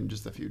gas in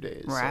just a few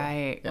days.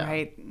 Right, so,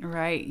 yeah.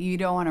 right. You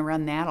don't want to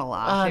run that a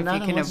lot if you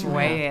can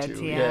avoid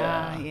it.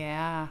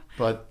 Yeah.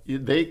 But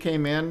they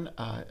came in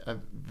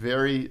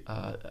very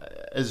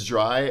as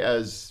dry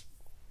as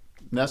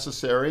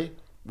necessary,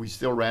 we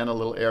still ran a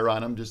little air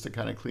on them just to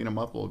kind of clean them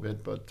up a little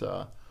bit. But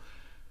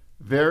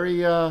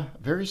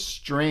very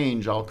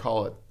strange, I'll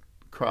call it,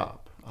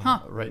 crop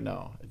right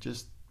now. It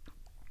just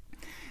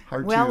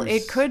hard well, to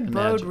it could imagine.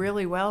 bode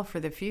really well for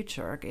the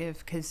future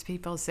because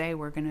people say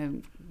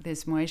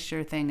this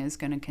moisture thing is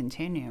going to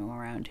continue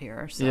around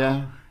here.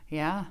 So,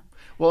 yeah.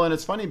 Well, and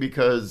it's funny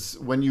because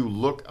when you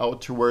look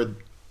out to where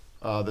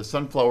the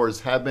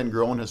sunflowers have been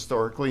grown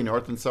historically,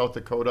 North and South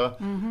Dakota,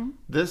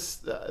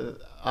 this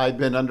I've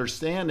been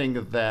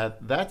understanding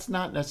that that's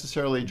not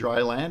necessarily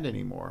dry land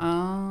anymore.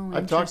 Oh,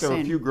 I've talked to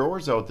a few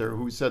growers out there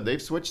who said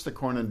they've switched to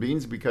corn and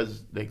beans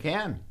because they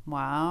can.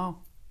 Wow.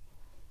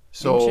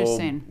 So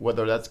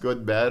whether that's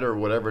good, bad, or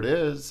whatever it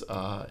is,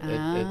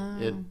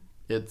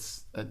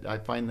 it's I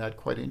find that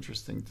quite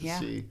interesting to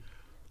see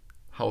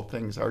how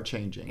things are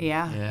changing.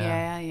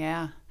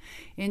 Yeah.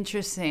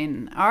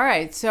 Interesting. All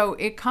right. So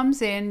it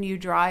comes in, you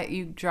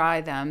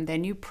dry them,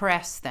 then you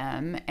press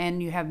them,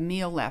 and you have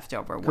meal left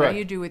over. Correct. What do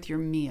you do with your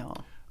meal?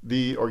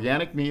 The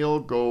organic meal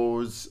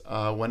goes,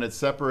 when it's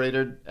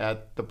separated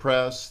at the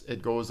press,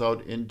 it goes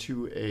out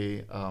into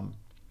a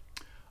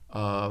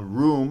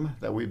room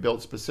that we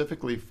built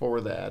specifically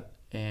for that,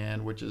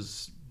 and which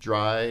is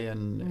dry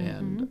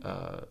and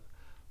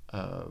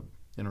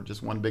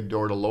just one big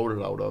door to load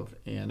it out of,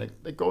 and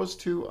it goes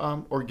to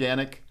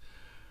organic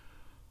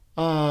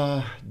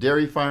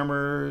dairy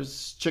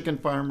farmers, chicken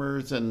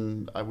farmers,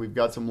 and we've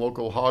got some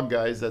local hog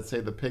guys that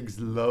say the pigs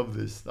love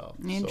this stuff.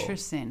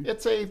 Interesting. So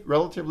it's a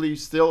relatively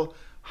still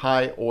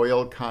high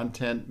oil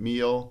content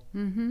meal.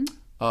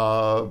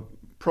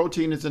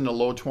 Protein is in the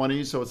low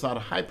 20s, so it's not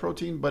a high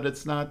protein, but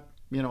it's not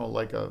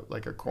like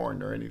a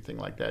corn or anything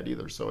like that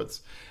either. So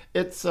it's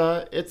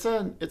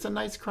a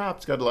nice crop.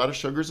 It's got a lot of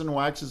sugars and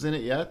waxes in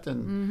it yet,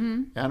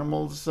 and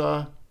animals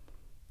love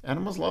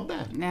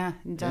that. Yeah,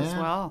 it does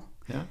well.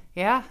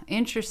 Yeah,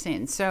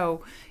 interesting.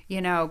 So,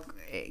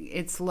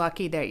 it's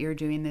lucky that you're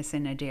doing this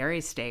in a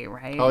dairy state,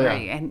 right? Oh, yeah.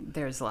 Right? And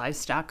there's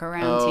livestock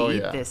around to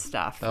eat this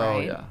stuff,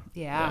 right? Oh,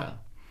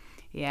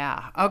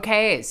 Yeah.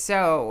 Okay.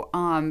 So,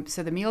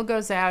 so the meal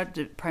goes out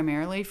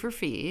primarily for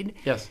feed.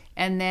 Yes.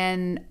 And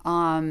then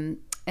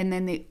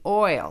the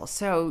oil.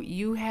 So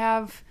you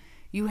have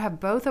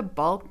both a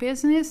bulk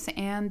business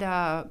and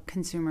a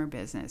consumer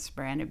business,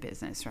 branded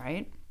business,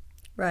 right?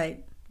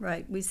 Right.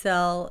 We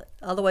sell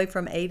all the way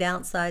from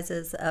 8-ounce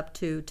sizes up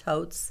to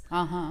totes.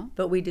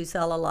 But we do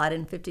sell a lot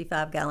in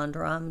 55-gallon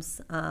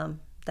drums.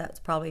 That's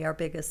probably our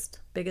biggest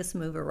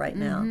mover right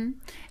now.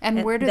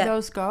 And where do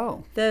those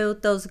go?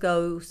 Those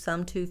go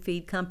some to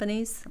feed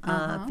companies,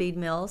 feed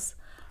mills.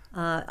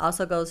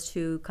 Also goes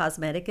to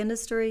cosmetic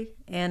industry,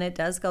 and it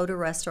does go to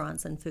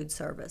restaurants and food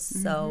service.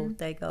 So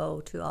they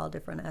go to all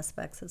different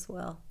aspects as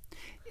well.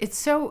 It's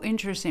so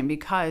interesting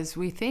because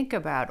we think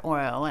about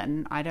oil,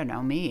 and I don't know,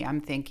 I'm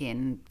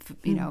thinking,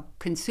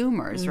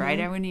 consumers, right?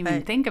 I wouldn't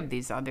even think of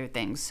these other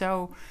things.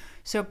 So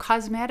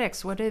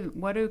cosmetics, what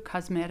do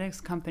cosmetics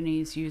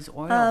companies use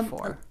oil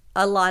for?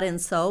 A lot in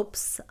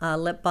soaps,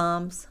 lip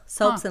balms.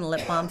 Soaps and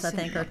lip balms, I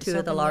think, are two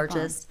of the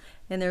largest.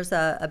 And there's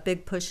a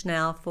big push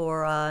now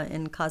for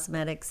in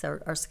cosmetics or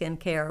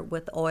skincare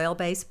with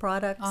oil-based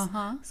products.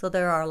 So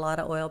there are a lot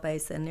of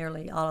oil-based, and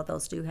nearly all of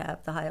those do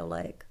have the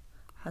hyoleic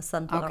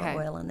sunflower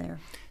oil in there.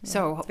 Yeah.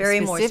 So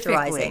very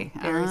moisturizing.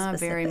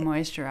 Very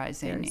moisturizing.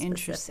 Very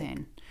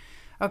interesting.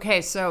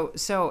 Okay, so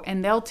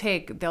and they'll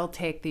take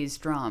these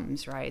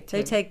drums, right?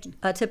 They take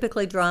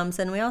typically drums,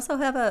 and we also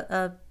have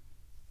a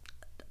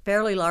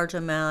fairly large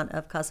amount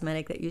of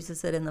cosmetic that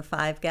uses it in the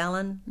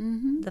 5-gallon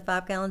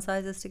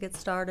sizes to get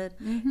started,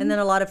 and then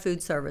a lot of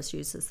food service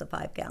uses the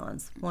 5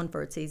 gallons. One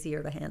for it's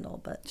easier to handle,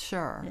 but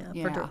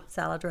for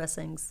salad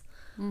dressings,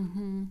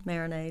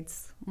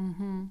 marinades,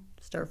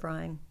 stir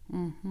frying.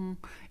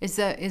 Is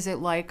it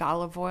like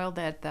olive oil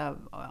that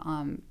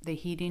the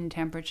heating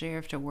temperature, you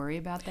have to worry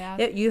about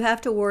that? You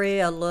have to worry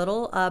a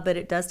little, but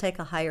it does take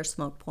a higher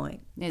smoke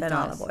point than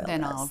olive oil.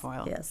 Olive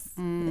oil. Yes.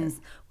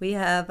 We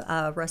have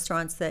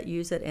restaurants that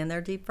use it in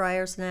their deep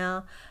fryers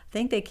now. I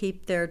think they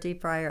keep their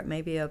deep fryer at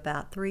maybe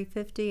about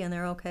 350, and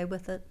they're okay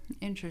with it.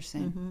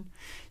 Interesting.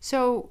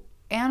 So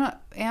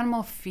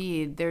animal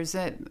feed, there's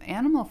an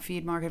animal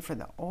feed market for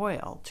the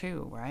oil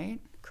too, right?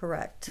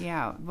 Correct.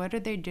 Yeah. What are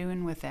they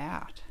doing with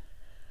that?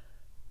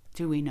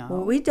 Do we know?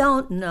 Well, we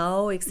don't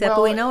know, except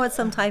we know it's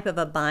some type of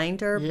a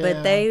binder,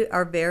 but they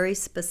are very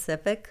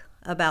specific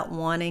about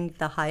wanting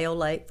the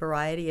hyoleic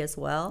variety as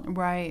well.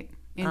 Right.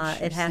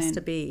 It has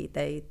to be.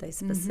 They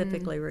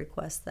specifically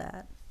request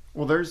that.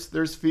 Well,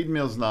 there's feed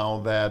mills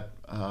now that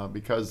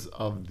because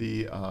of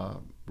the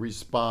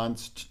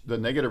the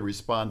negative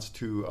response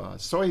to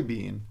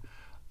soybean,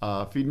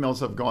 feed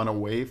mills have gone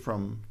away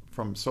from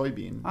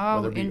soybean,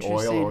 whether it be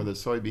oil or the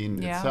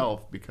soybean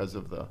itself, because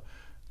of the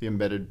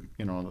embedded,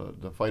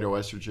 the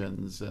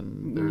phytoestrogens,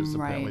 and there's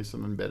apparently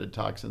some embedded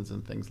toxins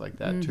and things like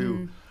that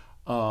too.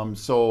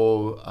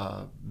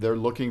 So they're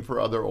looking for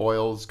other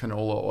oils.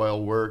 Canola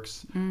oil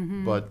works,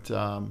 but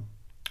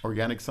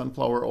organic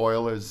sunflower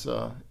oil is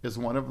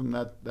one of them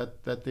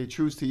that they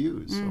choose to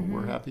use. So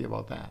we're happy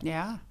about that.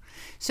 Yeah.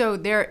 So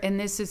and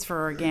this is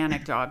for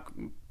organic dog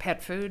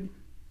pet food.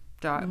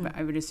 Dog,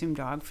 I would assume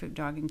dog food,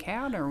 dog and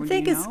cat, or I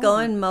think it's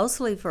going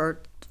mostly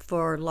for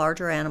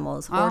larger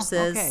animals,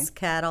 horses,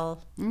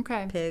 cattle,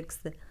 pigs,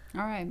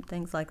 all right,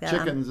 things like that.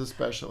 Chickens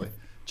especially.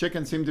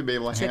 Chickens seem to be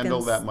able to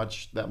handle that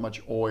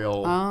much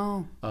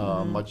oil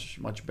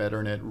much better.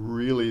 And it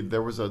really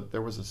there was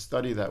a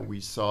study that we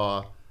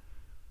saw.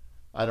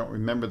 I don't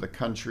remember the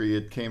country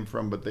it came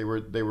from, but they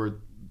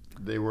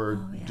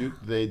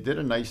did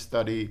a nice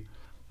study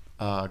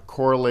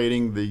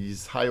correlating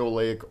these high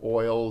oleic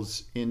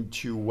oils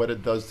into what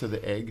it does to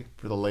the egg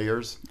for the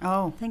layers.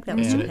 Oh, I think that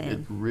was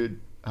Japan.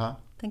 I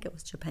think it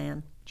was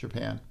Japan.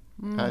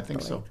 I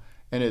think so.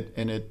 And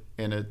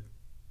it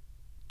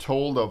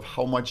told of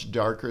how much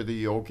darker the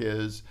yolk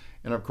is,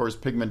 and of course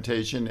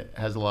pigmentation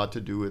has a lot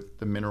to do with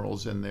the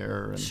minerals in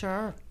there,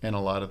 and a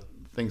lot of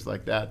things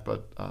like that.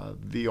 But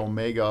the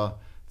omega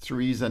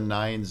 3s and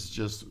 9s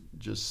just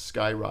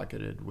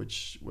skyrocketed,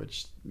 which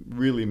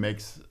really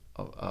makes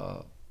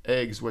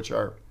eggs, which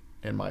are,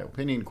 in my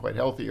opinion, quite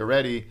healthy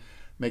already,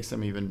 makes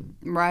them even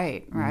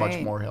much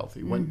more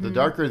healthy. When the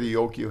darker the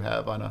yolk you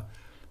have on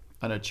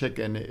a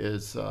chicken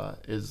is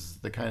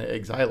the kind of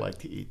eggs I like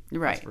to eat.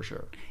 Right, that's for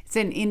sure. It's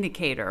an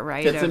indicator,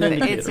 right? It's an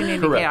indicator.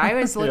 Correct. I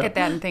always look at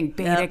that and think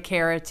beta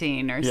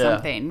carotene or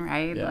something,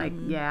 right?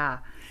 Yeah.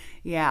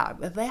 Yeah,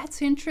 but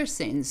that's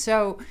interesting.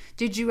 So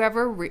did you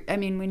ever,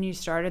 when you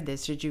started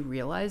this, did you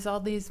realize all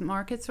these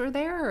markets were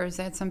there, or is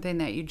that something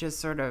that you just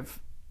sort of,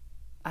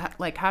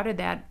 how did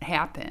that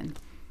happen?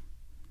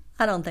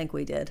 I don't think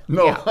we did.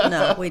 No,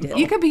 no, we didn't.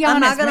 You could be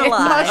honest. I'm not going to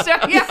lie.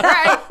 Yeah,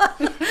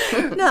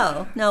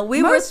 right. No,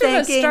 we were thinking.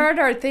 Most of us start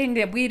our thing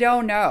that we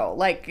don't know.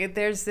 Like,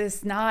 there's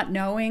this not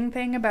knowing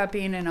thing about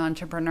being an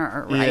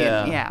entrepreneur, right?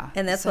 Yeah.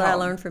 And that's what I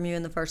learned from you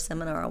in the first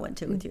seminar I went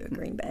to with you at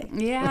Green Bay.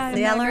 Yeah.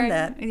 See, I learned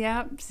that.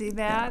 Yeah, see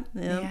that?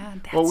 Yeah.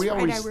 That's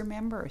right. I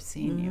remember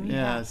seeing you.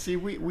 Yeah. See,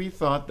 we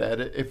thought that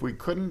if we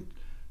couldn't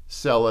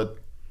sell it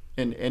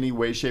in any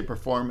way, shape, or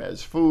form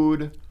as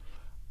food,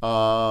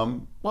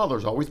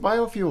 there's always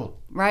biofuel.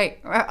 Right.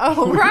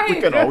 Oh, right.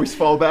 We can always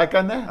fall back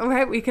on that.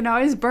 Right. We can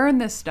always burn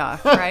this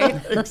stuff,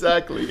 right?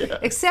 Exactly, yeah.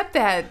 Except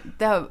that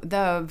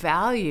the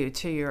value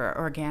to your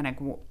organic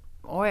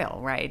oil,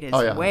 right, is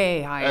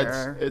way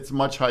higher. It's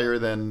much higher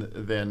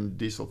than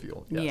diesel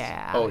fuel. Yes.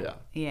 Yeah. Oh, yeah.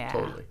 Yeah.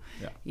 Totally.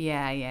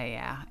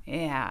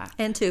 Yeah.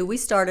 And two, we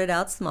started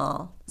out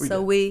small,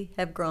 we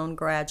have grown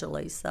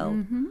gradually.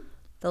 So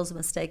those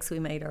mistakes we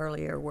made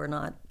earlier were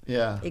not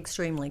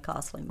extremely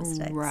costly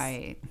mistakes.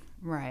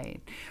 Right.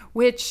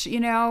 Which,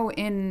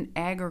 in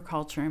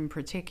agriculture in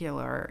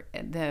particular,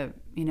 the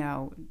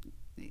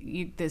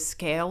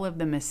scale of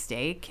the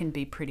mistake can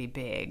be pretty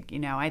big.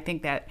 I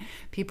think that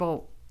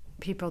people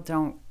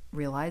don't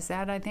realize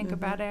that, I think,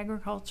 about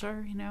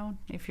agriculture.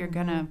 If you're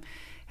going to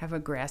have a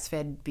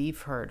grass-fed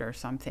beef herd or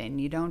something,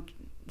 you don't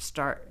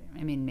start,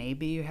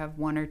 maybe you have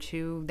one or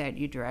two that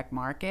you direct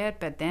market,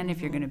 but then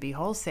if you're going to be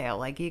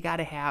wholesale, you got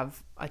to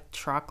have a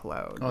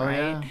truckload, right?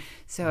 Yeah.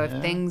 So if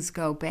things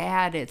go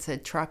bad, it's a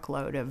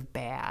truckload of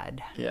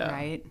bad,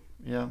 right?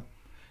 Yeah.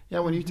 Yeah,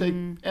 when you take,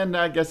 and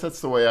I guess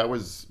that's the way I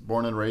was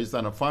born and raised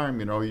on a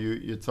farm,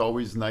 it's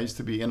always nice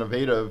to be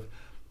innovative,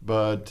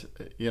 but,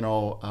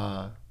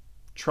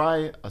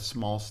 try a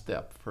small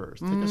step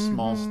first. Take a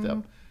small step.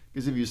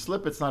 Because if you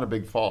slip, it's not a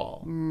big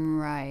fall.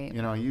 Right.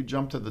 You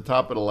jump to the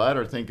top of the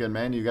ladder thinking,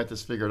 man, you got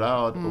this figured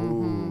out.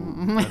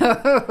 Ooh.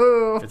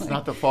 It's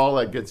not the fall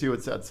that gets you,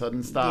 it's that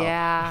sudden stop.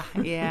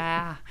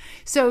 Yeah.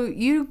 So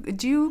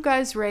do you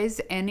guys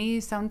raise any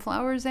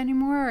sunflowers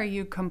anymore, or are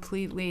you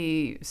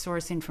completely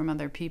sourcing from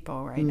other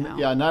people right now?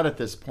 Yeah, not at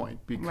this point,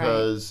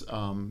 because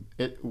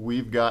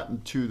we've gotten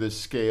to the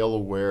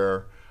scale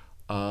where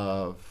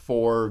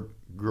for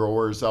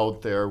growers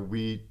out there,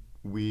 we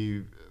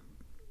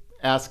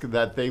ask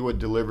that they would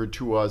deliver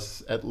to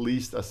us at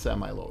least a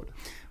semi-load.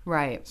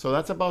 Right. So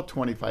that's about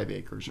 25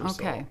 acres or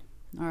so. Okay.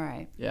 All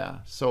right. Yeah.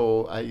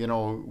 So,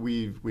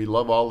 we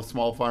love all the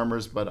small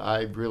farmers, but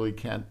I really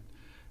can't,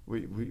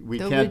 we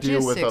can't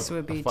deal with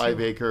a 5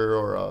 acre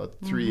or a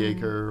 3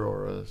 acre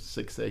or a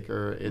 6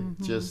 acre. It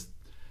just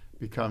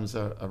becomes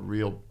a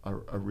real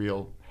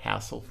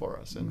hassle for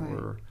us. And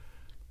we're,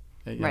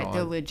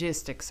 the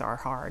logistics are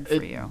hard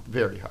for you.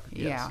 Very hard,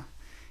 yes.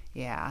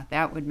 Yeah.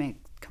 That would make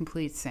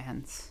complete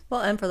sense. Well,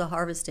 and for the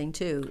harvesting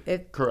too.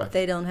 If Correct.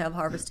 they don't have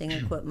harvesting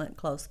equipment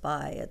close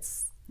by,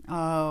 it's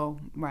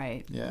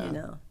right.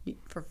 Yeah.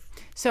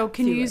 So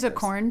can you use a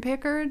corn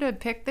picker to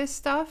pick this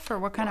stuff, or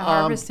what kind of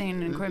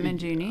harvesting equipment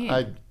do you need?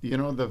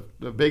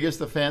 The biggest,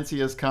 the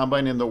fanciest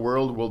combine in the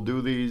world will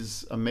do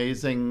these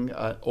amazing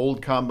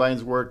old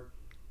combines work.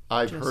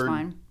 I've heard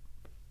fine.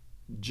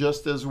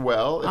 Just as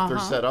well if they're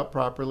set up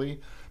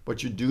properly,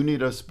 but you do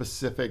need a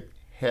specific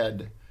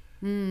head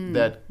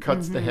that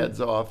cuts the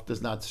heads off,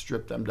 does not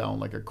strip them down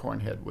like a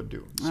corn head would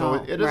do. So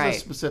it is a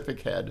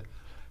specific head.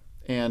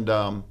 And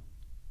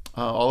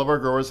all of our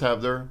growers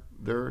have their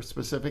their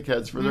specific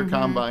heads for their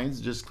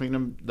combines. Just clean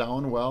them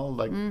down well,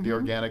 like the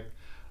organic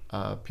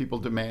people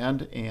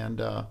demand,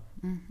 and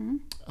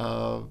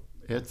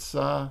it's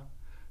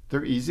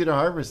they're easy to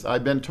harvest.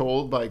 I've been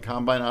told by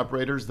combine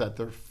operators that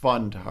they're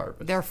fun to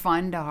harvest. They're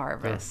fun to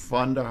harvest. They're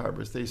fun to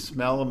harvest. They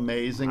smell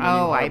amazing when you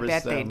Oh, I harvest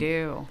bet them. they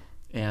do.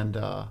 And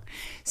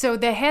So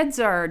the heads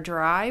are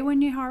dry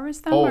when you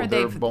harvest them? Oh, or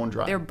they're bone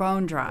dry. They're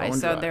bone dry. Bone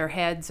So dry. their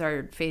heads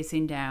are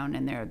facing down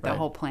and the Right.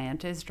 whole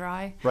plant is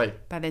dry?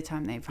 Right. By the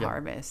time they've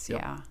harvest, Yep.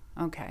 yeah.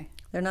 Okay.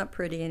 They're not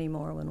pretty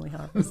anymore when we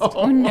harvest.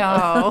 Oh,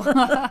 no.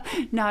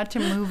 Not to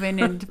move in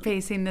and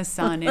facing the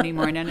sun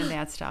anymore. None of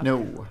that stuff.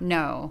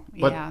 No.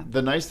 But But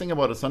the nice thing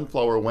about a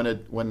sunflower,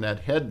 when that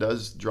head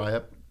does dry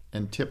up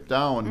and tip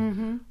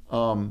down,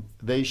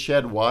 they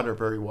shed water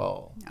very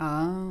well.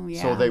 Oh,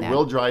 yeah. So they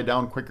will dry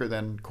down quicker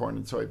than corn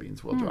and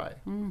soybeans will dry.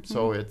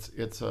 So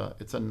it's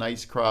a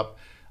nice crop.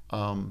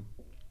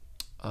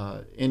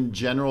 In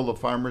general, the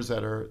farmers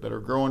that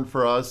are growing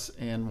for us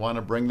and want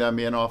to bring them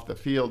in off the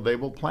field, they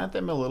will plant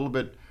them a little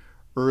bit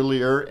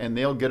earlier, and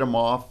they'll get them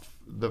off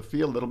the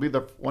field. It'll be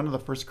one of the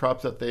first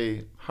crops that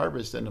they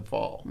harvest in the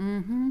fall,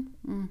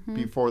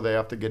 before they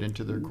have to get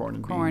into their corn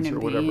and beans or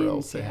whatever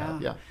else they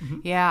have. Yeah.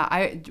 Yeah,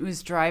 I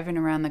was driving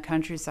around the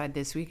countryside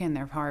this weekend.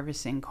 They're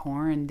harvesting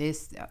corn.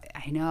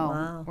 I know,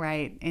 Wow.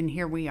 right? And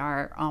here we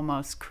are,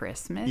 almost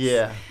Christmas.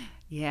 Yeah.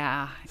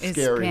 Yeah,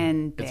 it's Scary.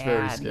 been bad. It's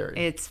very scary.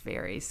 It's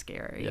very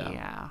scary. Yeah.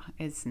 Yeah,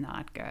 it's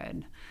not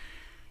good.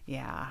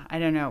 Yeah, I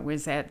don't know.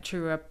 Was that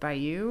true up by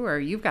you, or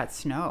you've got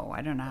snow?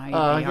 I don't know how you'd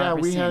be Yeah,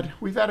 harvesting.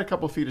 we've had a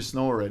couple feet of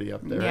snow already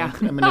up there. Yeah.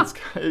 I mean,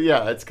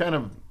 it's kind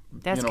of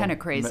That's kind of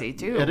crazy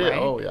too, It is. right?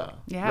 Oh yeah.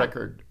 Yeah.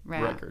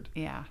 Record.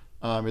 Yeah.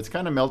 It's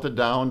kind of melted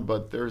down,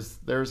 but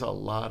there's a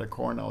lot of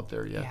corn out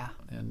there yet. Yeah.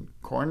 And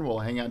corn will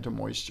hang on to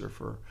moisture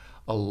for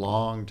a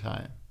long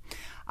time.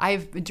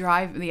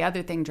 The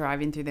other thing,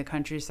 driving through the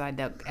countryside,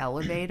 the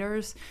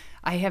elevators,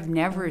 I have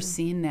never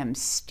seen them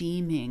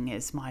steaming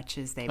as much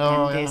as they've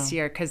been this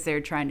year, because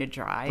they're trying to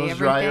dry Those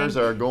everything. dryers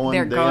are going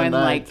They're day going and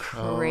like night.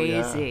 Oh,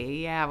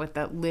 crazy. Yeah, with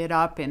the lid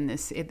up and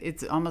this,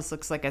 it almost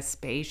looks like a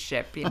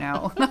spaceship, you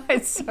know?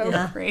 It's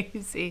so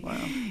crazy.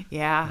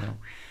 Wow.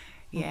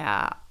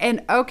 Yeah.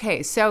 And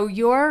okay, so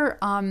you're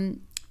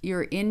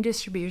in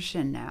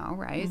distribution now,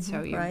 right?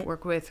 So you right.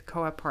 work with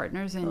Co-op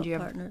Partners, and Co-op you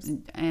have partners.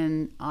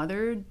 and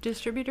other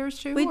distributors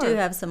too? We or? do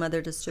have some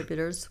other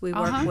distributors. We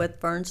work with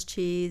Burns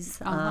Cheese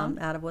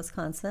out of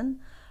Wisconsin.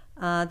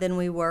 Then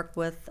we work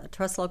with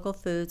Trust Local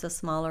Foods, a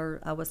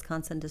smaller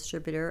Wisconsin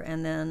distributor,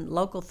 and then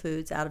Local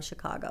Foods out of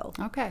Chicago.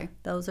 Okay.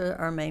 Those are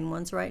our main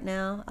ones right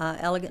now.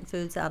 Elegant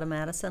Foods out of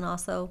Madison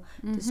also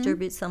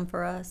distributes some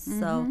for us.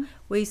 So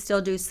we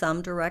still do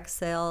some direct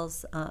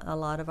sales. A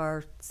lot of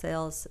our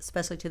sales,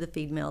 especially to the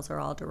feed mills, are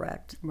all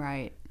direct.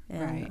 Right.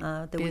 And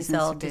right. then we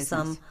sell to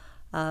some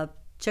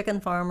chicken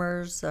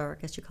farmers, or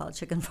I guess you call it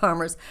chicken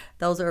farmers.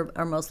 Those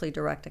are mostly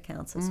direct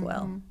accounts as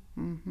well.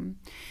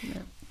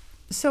 Yeah.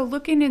 So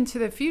looking into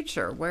the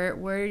future,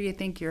 where do you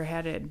think you're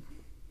headed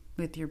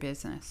with your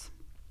business?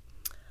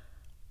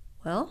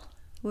 Well,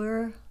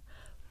 we're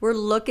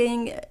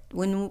looking,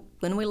 when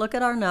we look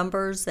at our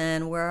numbers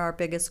and where our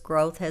biggest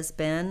growth has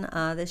been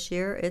this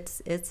year, it's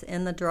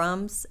in the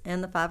drums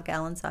and the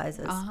 5-gallon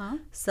sizes.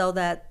 So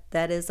that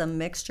is a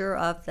mixture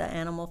of the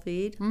animal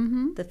feed,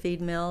 the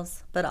feed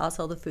mills, but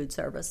also the food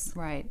service.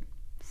 Right.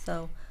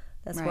 So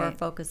that's where our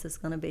focus is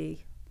going to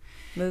be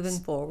moving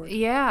forward.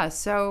 Yeah,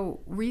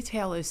 so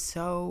retail is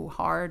so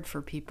hard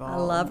for people. I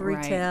love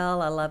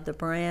retail. I love the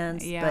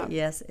brands. Yeah. But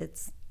yes,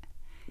 it's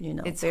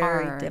it's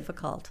very hard.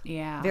 difficult.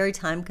 Yeah. Very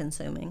time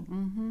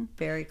consuming.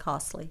 Very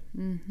costly.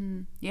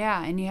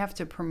 Yeah, and you have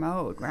to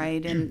promote,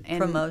 right? And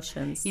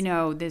Promotions. You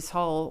know, this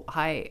whole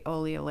high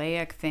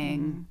oleoleic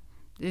thing,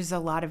 there's a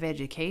lot of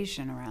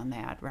education around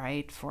that,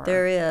 right?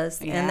 There is.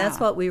 And that's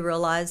Yeah. what we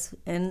realize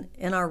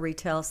in our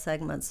retail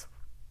segments,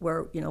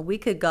 where we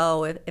could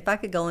go, if I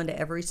could go into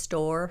every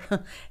store,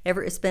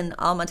 spend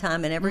all my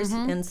time in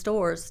in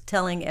stores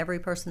telling every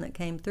person that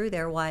came through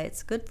there why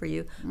it's good for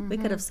you, we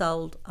could have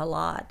sold a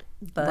lot,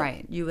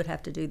 but you would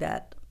have to do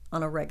that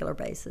on a regular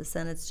basis,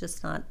 and it's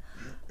just not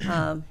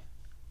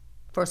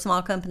for a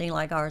small company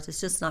like ours, it's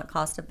just not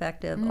cost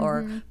effective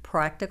or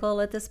practical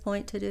at this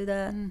point to do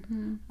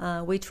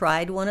that. We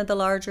tried one of the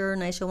larger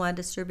nationwide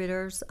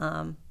distributors,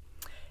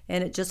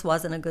 and it just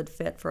wasn't a good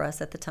fit for us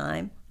at the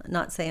time.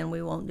 Not saying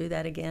we won't do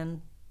that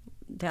again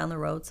down the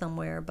road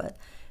somewhere, but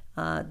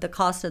the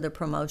cost of the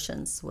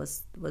promotions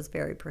was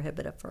very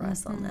prohibitive for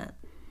us on that.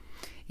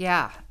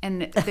 Yeah,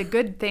 and the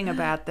good thing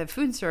about the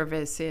food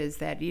service is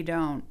that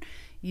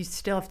you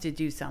still have to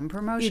do some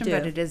promotion,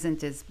 but it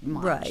isn't as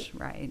much,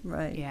 right?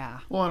 Yeah.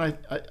 Well, and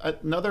I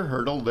another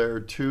hurdle there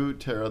too,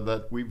 Tara,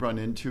 that we've run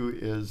into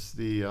is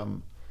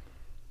the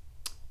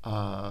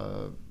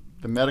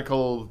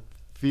medical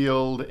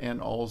field,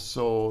 and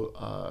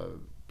also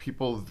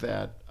people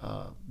that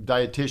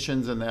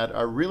dietitians and that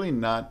are really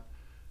not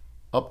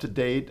up to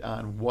date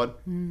on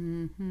what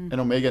an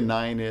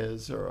omega-9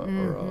 is, or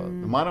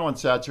the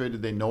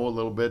monounsaturated. They know a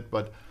little bit,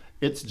 but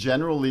it's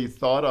generally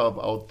thought of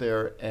out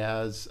there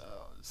as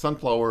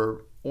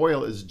sunflower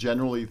oil is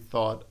generally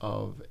thought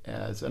of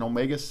as an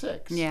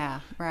omega-6.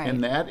 Yeah, right.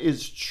 And that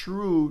is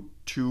true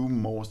to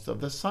most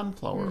of the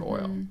sunflower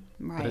oil,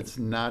 right. but it's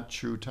not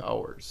true to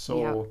ours.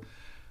 So Yep.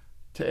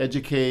 to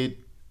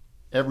educate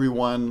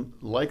everyone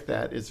like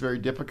that, it's very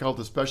difficult,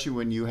 especially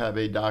when you have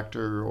a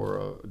doctor or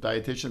a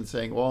dietitian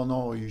saying, well,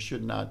 no, you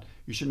should not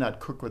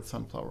cook with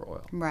sunflower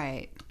oil.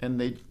 Right. And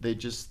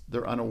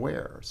they're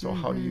unaware. So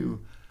how do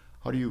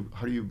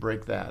you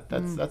break that?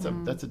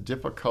 That's a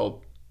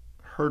difficult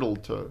hurdle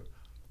to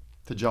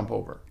jump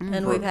over.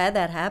 And we've had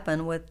that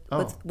happen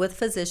with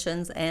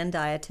physicians and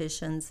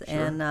dietitians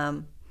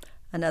and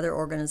another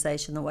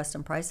organization, the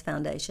Weston Price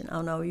Foundation.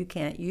 Oh no, you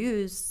can't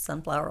use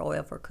sunflower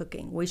oil for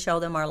cooking. We show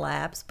them our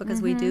labs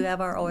because we do have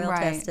our oil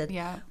Right, tested.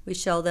 yeah. We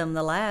show them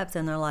the labs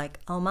and they're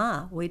like, oh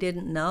my, we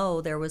didn't know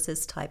there was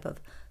this type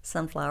of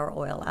sunflower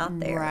oil out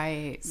there.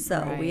 Right, So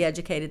right. we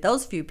educated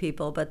those few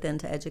people, but then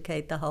to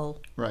educate the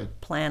whole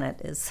planet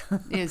is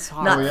It's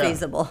hard. not Oh, yeah.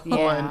 feasible.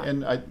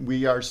 Yeah.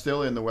 We are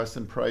still in the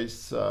Weston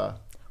Price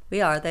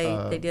We are.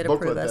 They did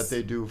booklet approve us. that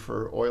they do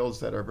for oils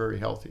that are very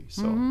healthy.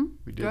 So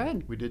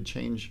Good. we did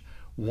change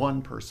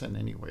one person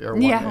anyway, or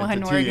Yeah, one one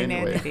entity organ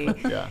anyway.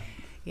 entity. Yeah.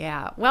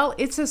 Yeah, well,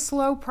 it's a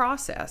slow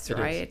process, It is.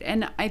 right?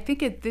 And I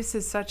think this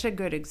is such a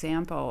good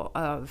example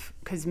of,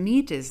 because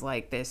meat is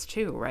like this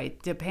too, right?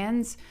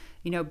 Depends,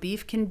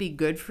 beef can be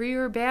good for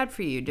you or bad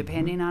for you,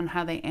 depending on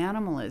how the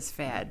animal is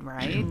fed,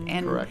 right?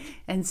 And Correct.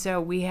 And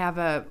so we have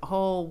a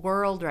whole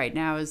world right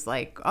now is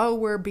like, oh,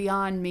 we're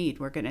beyond meat.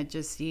 We're going to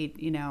just eat,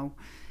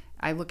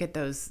 I look at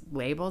those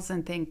labels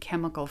and think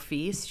chemical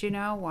feast,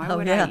 why Oh,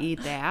 would yeah. I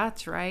eat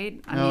that, right?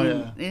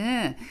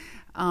 Yeah.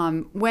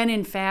 When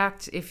in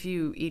fact, if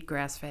you eat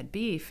grass-fed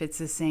beef, it's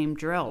the same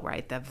drill,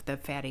 right? The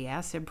fatty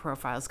acid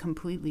profile is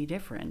completely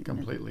different.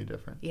 Completely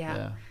different.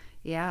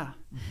 Yeah.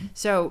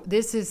 So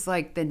this is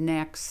like the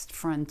next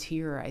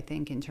frontier, I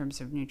think, in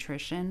terms of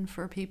nutrition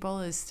for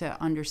people, is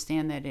to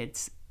understand that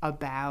it's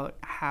about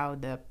how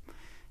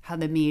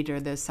the meat or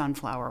the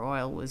sunflower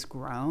oil was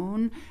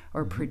grown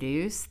or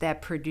produced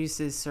that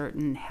produces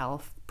certain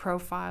health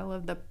profile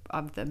of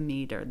the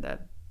meat or the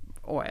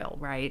oil,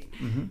 right?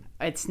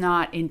 It's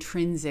not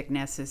intrinsic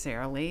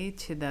necessarily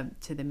to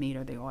the meat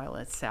or the oil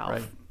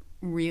itself.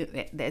 Right.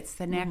 It's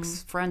the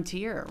next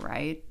frontier,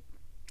 right?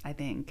 I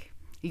think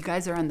you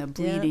guys are on the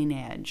bleeding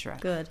edge, right?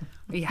 Good.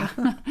 Yeah.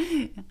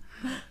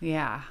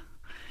 Yeah.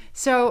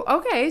 So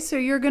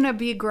you're going to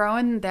be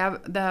growing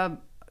the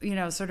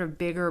sort of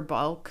bigger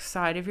bulk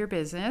side of your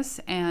business,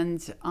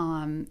 and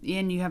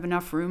you have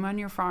enough room on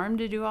your farm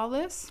to do all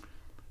this?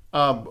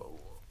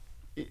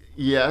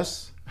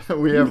 Yes,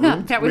 we have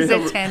room. That was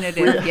a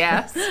tentative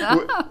yes.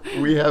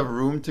 We have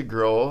room to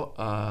grow.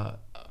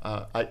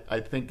 I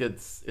think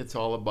it's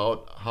all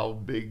about how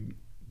big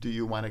do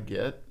you want to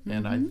get,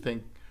 and I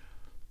think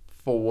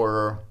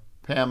for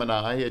Pam and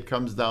I, it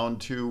comes down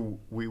to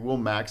we will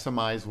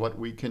maximize what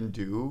we can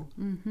do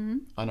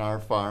on our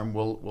farm.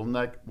 We'll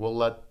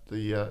let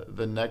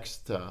the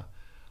next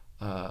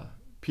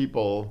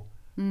people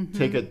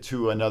take it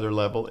to another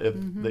level if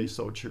they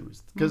so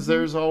choose. Because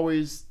there's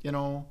always,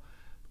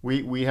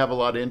 we have a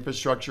lot of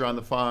infrastructure on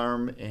the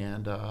farm,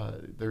 and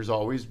there's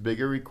always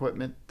bigger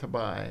equipment to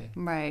buy.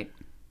 Right.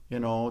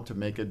 To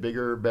make it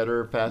bigger,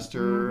 better,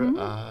 faster.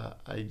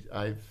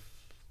 I've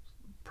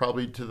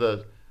probably to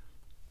the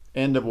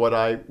end of what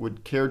I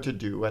would care to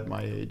do at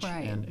my age,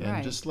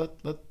 and just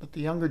let the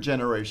younger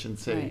generation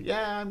say,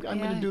 I'm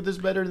going to do this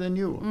better than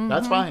you.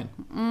 That's fine.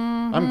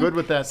 I'm good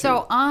with that too.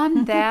 So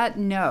on that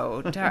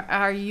note,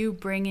 are you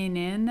bringing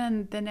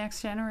in the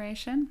next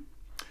generation?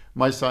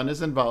 My son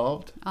is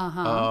involved.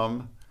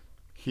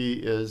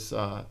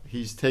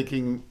 He's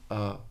taking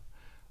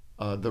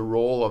the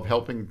role of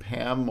helping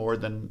Pam more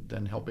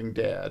than helping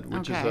Dad,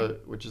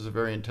 which is a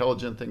very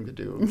intelligent thing to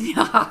do. Is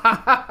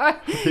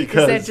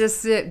that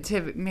just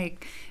to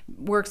make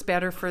works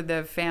better for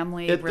the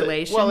family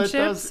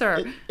relationships?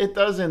 It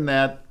does in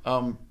that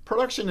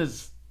production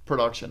is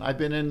production. I've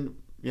been in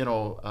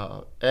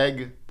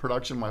egg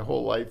production my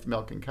whole life,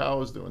 milking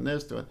cows, doing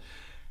this,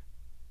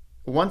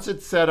 Once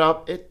it's set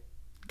up, it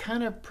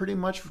kind of pretty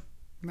much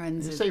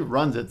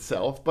runs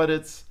itself, but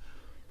it's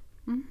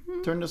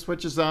turn the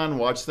switches on,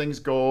 watch things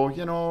go.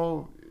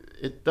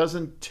 It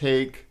doesn't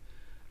take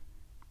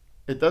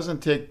a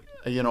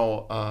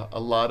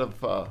lot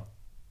of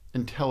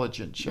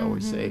intelligence, shall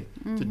we say,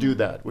 to do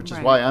that, which is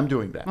why I'm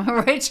doing that.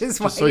 Which is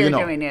why you're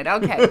doing it.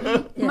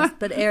 Okay. Yes,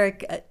 but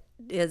Eric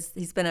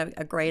he's been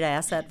a great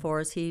asset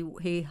for us.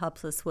 He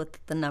helps us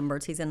with the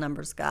numbers. He's a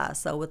numbers guy,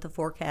 so with the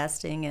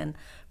forecasting and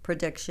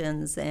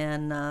predictions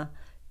and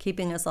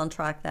keeping us on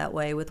track that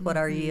way with what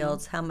our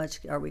yields, how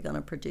much are we going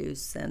to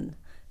produce, and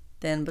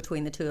then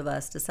between the two of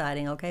us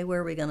deciding, okay,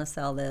 where are we going to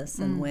sell this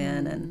and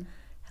when, and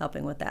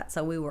helping with that.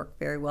 So we work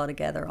very well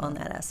together on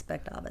that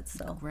aspect of it.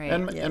 So great.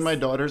 And my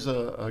daughter's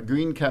a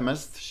green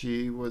chemist.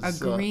 She was a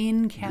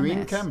green chemist.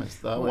 Green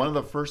chemist. One of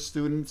the first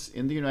students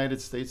in the United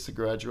States to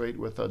graduate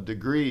with a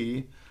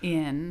degree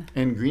in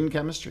green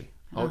chemistry.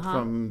 out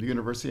from the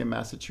University of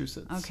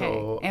Massachusetts. Okay.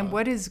 So, and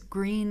what is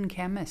green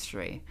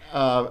chemistry?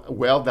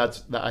 Well,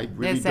 I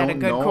really Is that don't a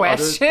good know.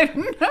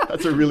 question?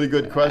 That's a really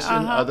good question.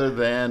 Other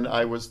than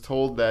I was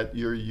told that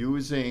you're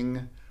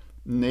using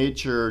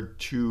nature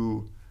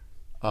to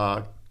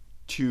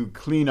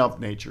clean up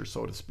nature,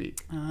 so to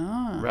speak,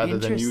 rather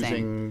than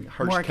using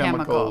harsh more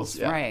chemicals.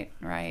 Yeah.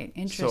 Right.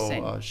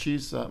 Interesting. So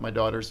she's my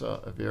daughter's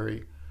a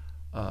very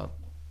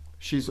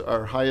she's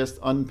our highest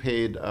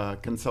unpaid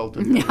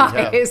consultant that we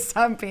have. Nice,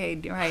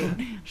 unpaid, right.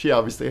 She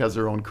obviously has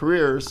her own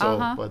career,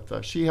 so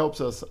but she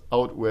helps us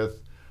out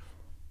with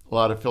a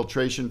lot of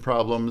filtration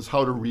problems,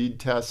 how to read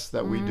tests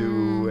that we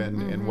do,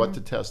 and what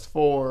to test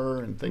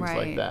for, and things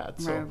like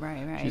that. So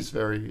right.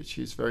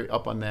 she's very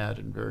up on that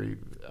and very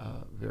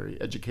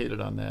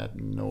educated on that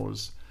and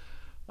knows.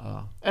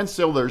 And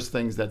still, there's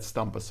things that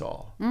stump us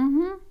all.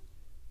 Mm-hmm.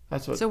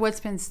 That's what. So what's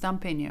been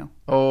stumping you?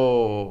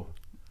 Oh.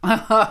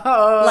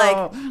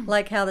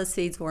 Like how the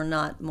seeds were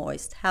not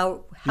moist.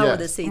 How were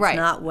the seeds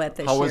not wet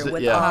this year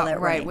with all that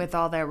rain? Right, with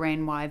all that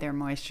rain, why their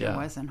moisture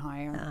wasn't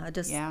higher.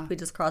 We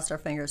just crossed our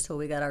fingers till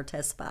we got our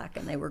tests back,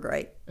 and they were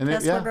great. And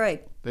tests were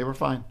great. They were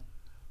fine.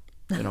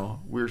 You know,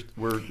 we're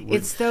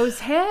it's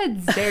those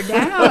heads. They're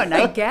down,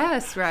 I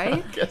guess,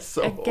 right?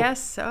 I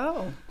guess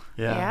so.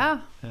 Yeah.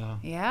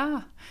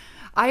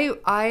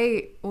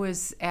 I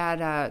was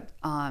at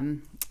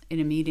in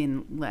a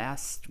meeting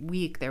last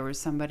week. There was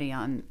somebody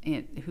on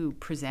it who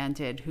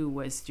presented who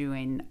was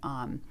doing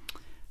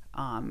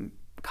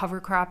cover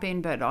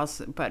cropping,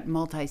 but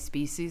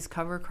multi-species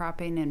cover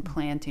cropping and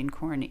planting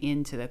corn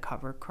into the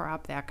cover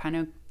crop, that kind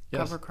of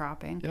cover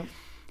cropping. Yep.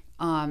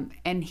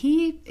 And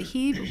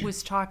he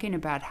was talking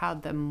about how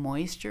the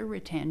moisture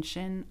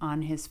retention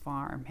on his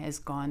farm has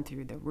gone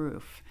through the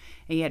roof.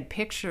 And he had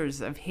pictures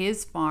of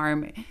his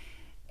farm.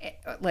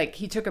 Like,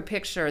 he took a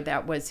picture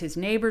that was his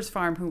neighbor's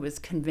farm, who was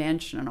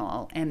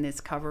conventional, and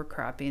this cover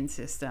cropping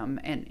system,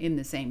 and in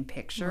the same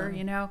picture,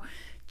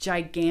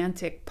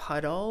 gigantic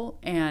puddle,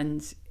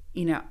 and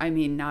I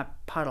mean,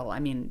 not puddle, I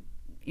mean,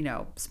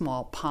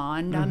 small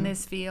pond on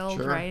this field,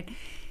 right?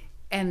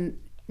 And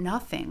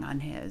nothing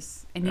on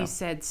his. And he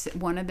said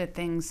one of the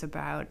things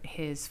about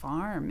his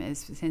farm is,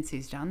 since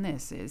he's done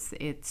this, is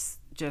it's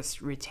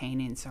just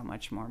retaining so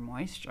much more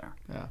moisture.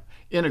 Yeah,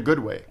 in a good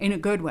way. In a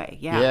good way,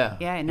 yeah,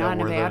 not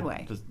in a bad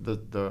way.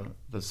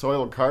 The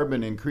soil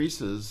carbon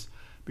increases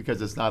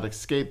because it's not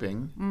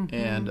escaping,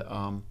 and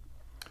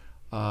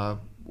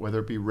whether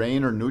it be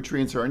rain or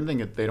nutrients or anything,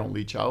 they don't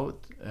leach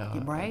out.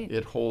 Right.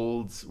 It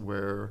holds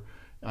where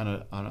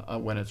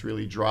when it's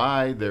really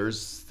dry, there's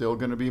still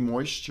going to be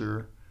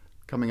moisture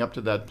coming up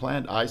to that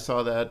plant. I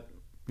saw that,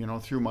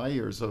 through my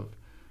years of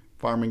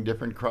farming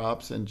different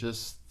crops, and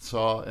just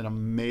saw an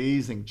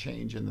amazing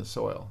change in the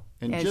soil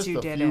in just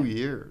a few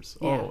years.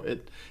 Yeah. Oh,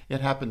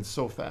 it happens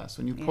so fast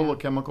when you pull the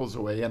chemicals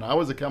away. And I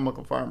was a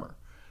chemical farmer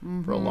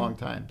for a long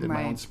time. Did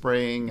my own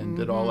spraying and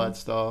did all that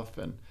stuff.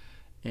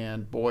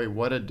 And boy,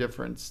 what a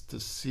difference to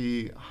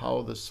see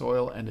how the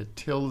soil, and it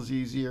tills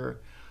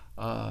easier.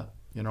 I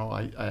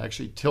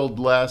actually tilled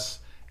less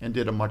and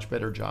did a much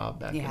better job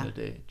back in the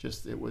day.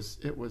 Just it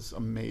was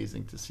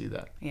amazing to see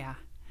that. Yeah.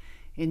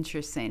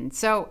 Interesting.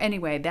 So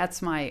anyway,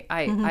 that's my,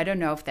 I don't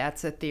know if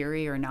that's a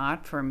theory or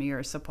not from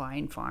your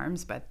supplying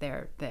farms, but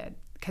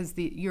because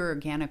your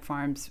organic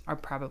farms are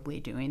probably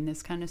doing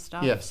this kind of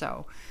stuff. Yes.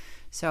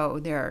 So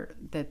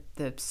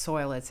the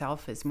soil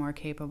itself is more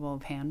capable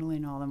of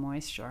handling all the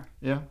moisture.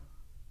 Yeah.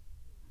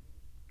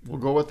 We'll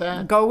go with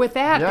that. Go with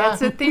that. Yeah.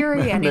 That's a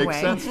theory anyway. Makes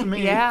sense to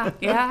me.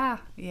 Yeah.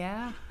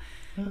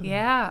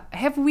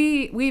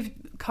 We've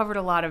covered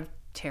a lot of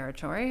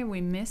territory. Have we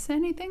missed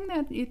anything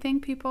that you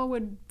think people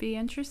would be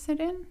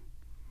interested in?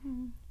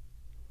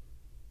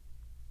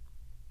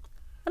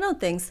 I don't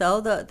think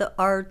so.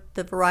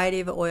 The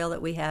variety of oil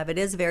that we have, it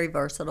is very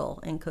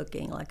versatile in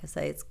cooking. Like I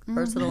say, it's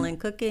versatile in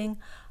cooking,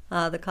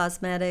 the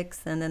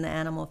cosmetics, and then the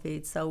animal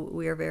feed. So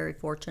we are very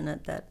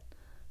fortunate that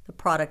the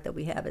product that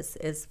we have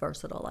is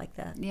versatile like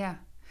that. Yeah.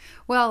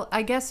 Well,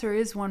 I guess there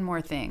is one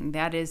more thing.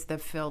 That is the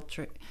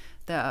filtering.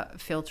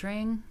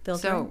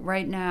 So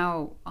right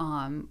now,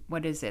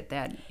 what is it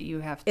that you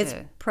have to? It's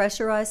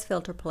pressurized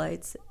filter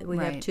plates. We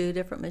have two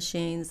different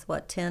machines.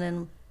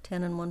 10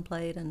 in one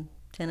plate and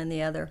 10 in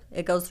the other.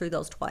 It goes through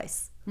those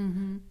twice.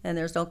 Mm-hmm. And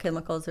there's no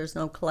chemicals. There's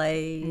no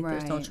clay.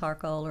 There's no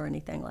charcoal or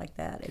anything like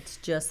that. It's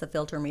just the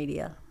filter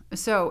media.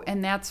 So,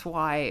 and that's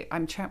why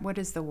I'm trying. What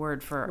is the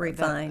word for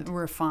refined?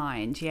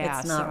 Refined, yeah.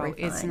 It's not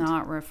refined. It's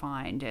not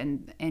refined,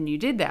 and you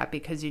did that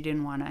because you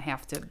didn't want to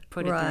have to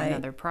put it through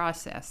another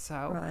process.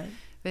 So,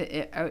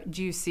 but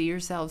do you see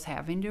yourselves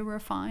having to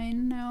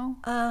refine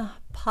now?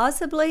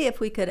 Possibly, if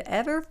we could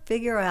ever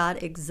figure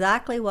out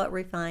exactly what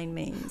refine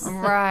means.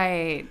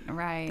 Right.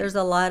 There's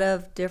a lot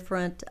of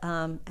different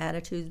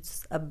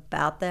attitudes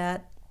about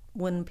that.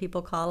 When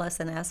people call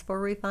us and ask for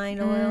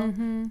refined oil,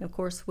 of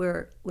course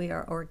we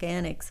are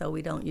organic, so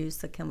we don't use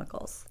the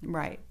chemicals.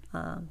 Right.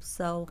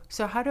 So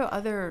how do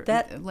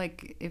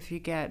like if you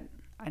get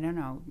I don't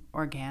know,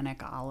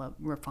 organic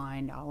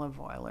refined olive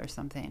oil or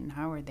something.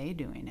 How are they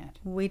doing it?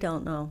 We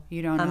don't know.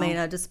 You don't know? I mean,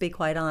 I'll just be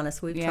quite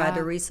honest. We've tried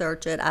to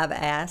research it. I've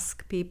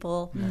asked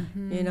people,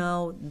 you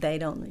know, they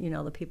don't, you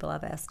know, the people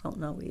I've asked don't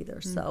know either.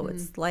 So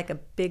it's like a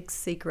big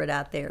secret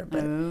out there.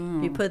 But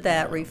you put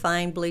that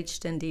refined,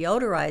 bleached, and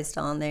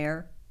deodorized on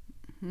there,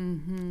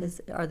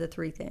 are the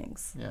three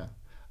things. Yeah.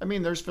 I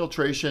mean, there's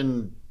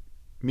filtration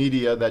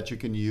media that you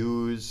can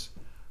use.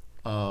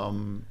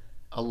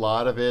 A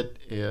lot of it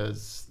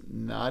is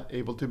not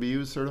able to be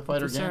used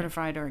certified organic.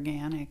 Certified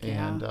organic,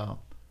 yeah. And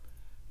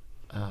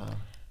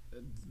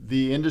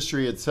the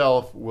industry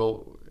itself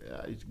will,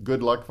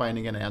 good luck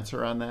finding an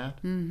answer on that.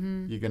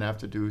 You're going to have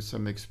to do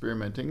some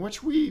experimenting,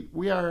 which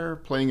we are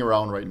playing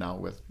around right now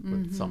with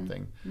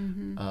something,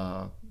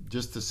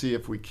 just to see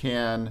if we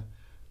can,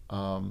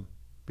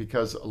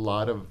 because a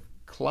lot of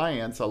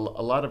clients, a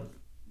lot of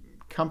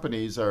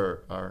companies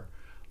are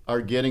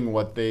getting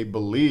what they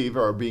believe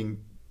are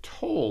being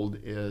told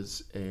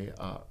is a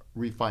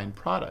refined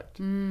product.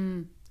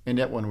 And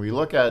yet when we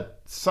look at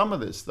some of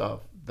this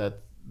stuff that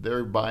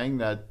they're buying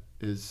that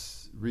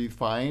is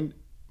refined,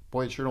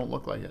 boy, it sure don't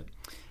look like it.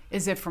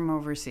 Is it from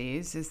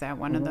overseas? Is that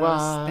one of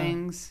those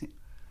things,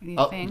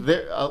 you think?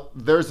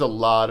 There's a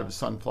lot of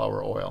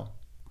sunflower oil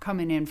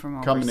coming in from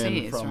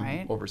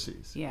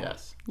overseas,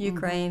 yes.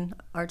 Ukraine,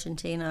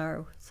 Argentina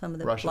are some of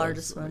the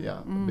largest ones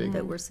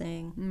that we're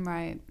seeing.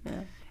 Right.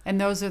 Yeah. And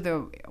those are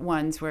the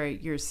ones where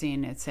you're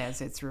seeing it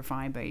says it's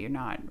refined, but you're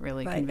not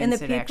really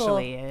convinced it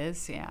actually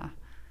is. Yeah.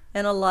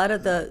 And a lot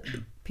of the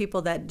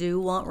people that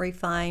do want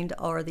refined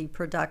are the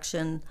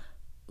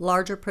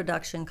larger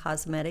production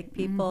cosmetic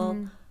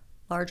people,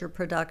 larger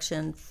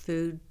production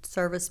food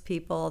service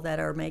people that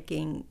are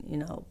making, you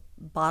know,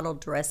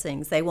 bottled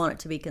dressings. They want it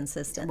to be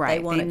consistent. Right.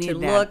 They want it to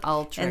look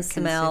and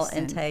smell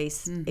and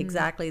taste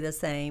exactly the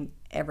same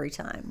every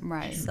time.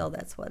 Right. So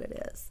that's what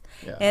it is.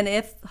 Yeah.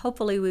 And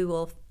hopefully we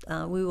will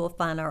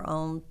find our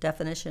own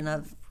definition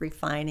of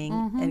refining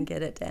and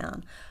get it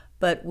down.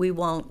 But we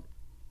won't.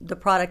 The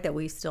product that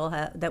we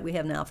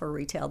have now for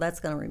retail,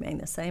 that's going to remain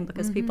the same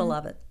because people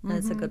love it and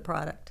it's a good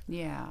product.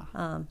 Yeah.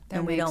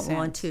 And we don't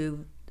want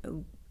to,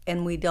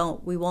 and we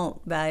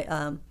won't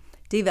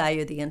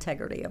devalue the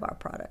integrity of our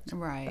product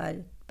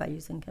by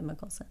using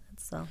chemicals in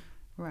it. So.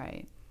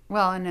 Right.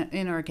 Well,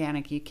 in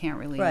organic, you can't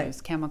really use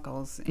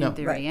chemicals in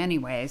theory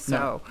anyway.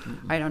 So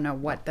I don't know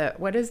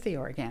what is the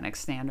organic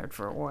standard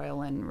for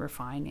oil and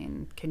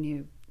refining. Can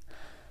you?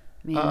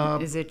 I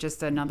mean, is it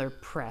just another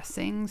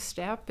pressing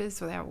step? Is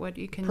that what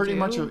you can pretty do?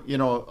 Pretty much, you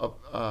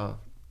know,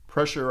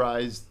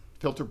 pressurized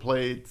filter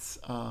plates.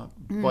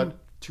 But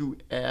to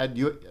add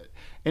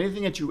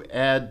anything that you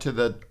add to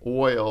the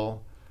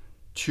oil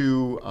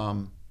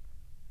to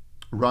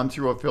run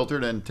through a filter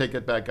and take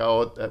it back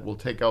out, that will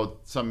take out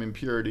some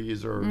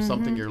impurities or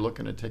something you're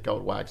looking to take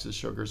out, waxes,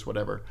 sugars,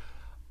 whatever.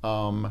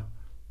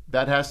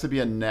 That has to be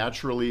a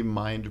naturally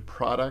mined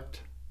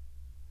product.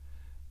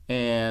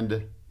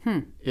 And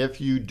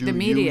if you do the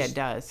media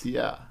does.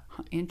 Yeah.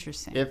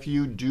 Interesting. If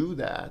you do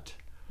that,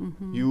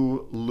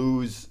 you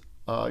lose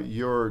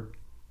your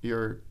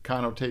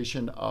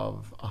connotation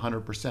of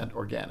 100%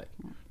 organic.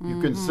 You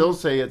can still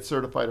say it's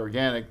certified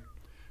organic,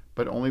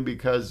 but only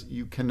because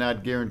you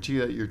cannot guarantee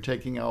that you're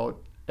taking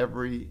out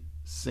every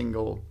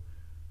single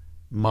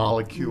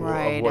molecule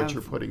of what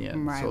you're putting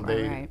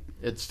in.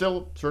 It's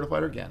still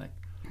certified organic,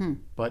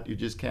 but you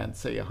just can't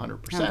say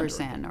 100%.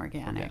 100%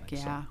 organic,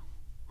 yeah. So.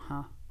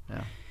 Huh.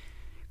 Yeah.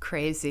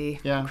 Crazy.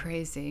 Yeah.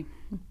 Crazy.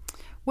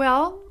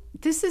 Well,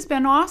 this has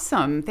been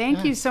awesome.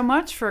 Thank you so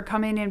much for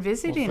coming and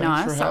visiting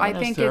us. I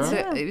think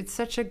it's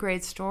such a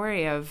great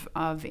story of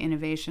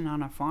innovation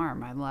on a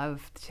farm. I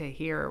love to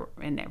hear,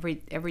 and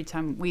every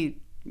time we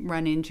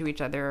run into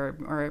each other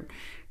or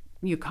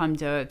you come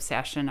to a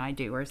session I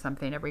do or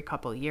something every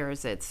couple of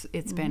years, it's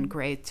been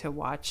great to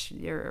watch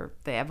the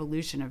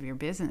evolution of your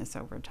business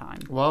over time.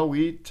 Well,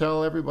 we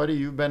tell everybody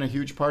you've been a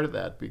huge part of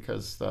that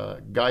because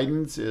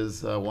guidance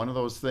is one of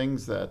those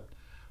things that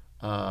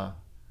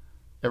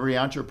every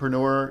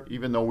entrepreneur,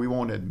 even though we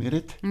won't admit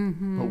it,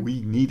 but we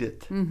need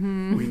it.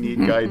 We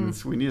need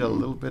guidance. We need a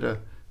little bit of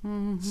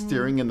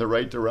steering in the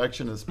right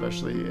direction,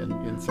 especially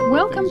in some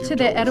Welcome of the things to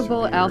the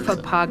Edible Alpha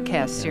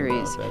podcast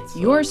series,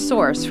 your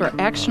source for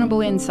actionable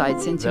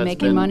insights into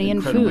making money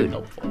in food.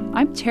 Helpful.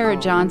 I'm Tara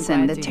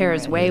Johnson, the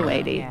Tara's Way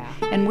Lady,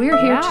 and we're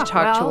here to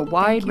talk to a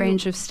wide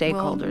range of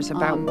stakeholders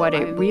about what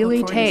it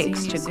really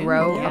takes to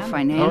grow a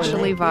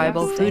financially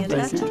viable food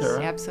business.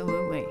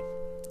 Absolutely.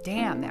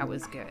 Damn, that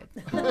was good.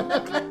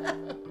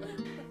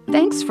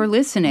 Thanks for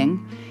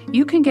listening.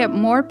 You can get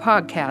more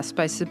podcasts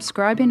by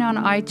subscribing on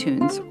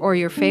iTunes or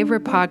your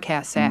favorite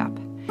podcast app.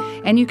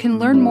 And you can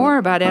learn more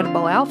about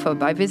Edible Alpha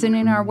by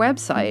visiting our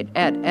website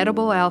at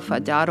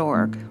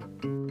ediblealpha.org.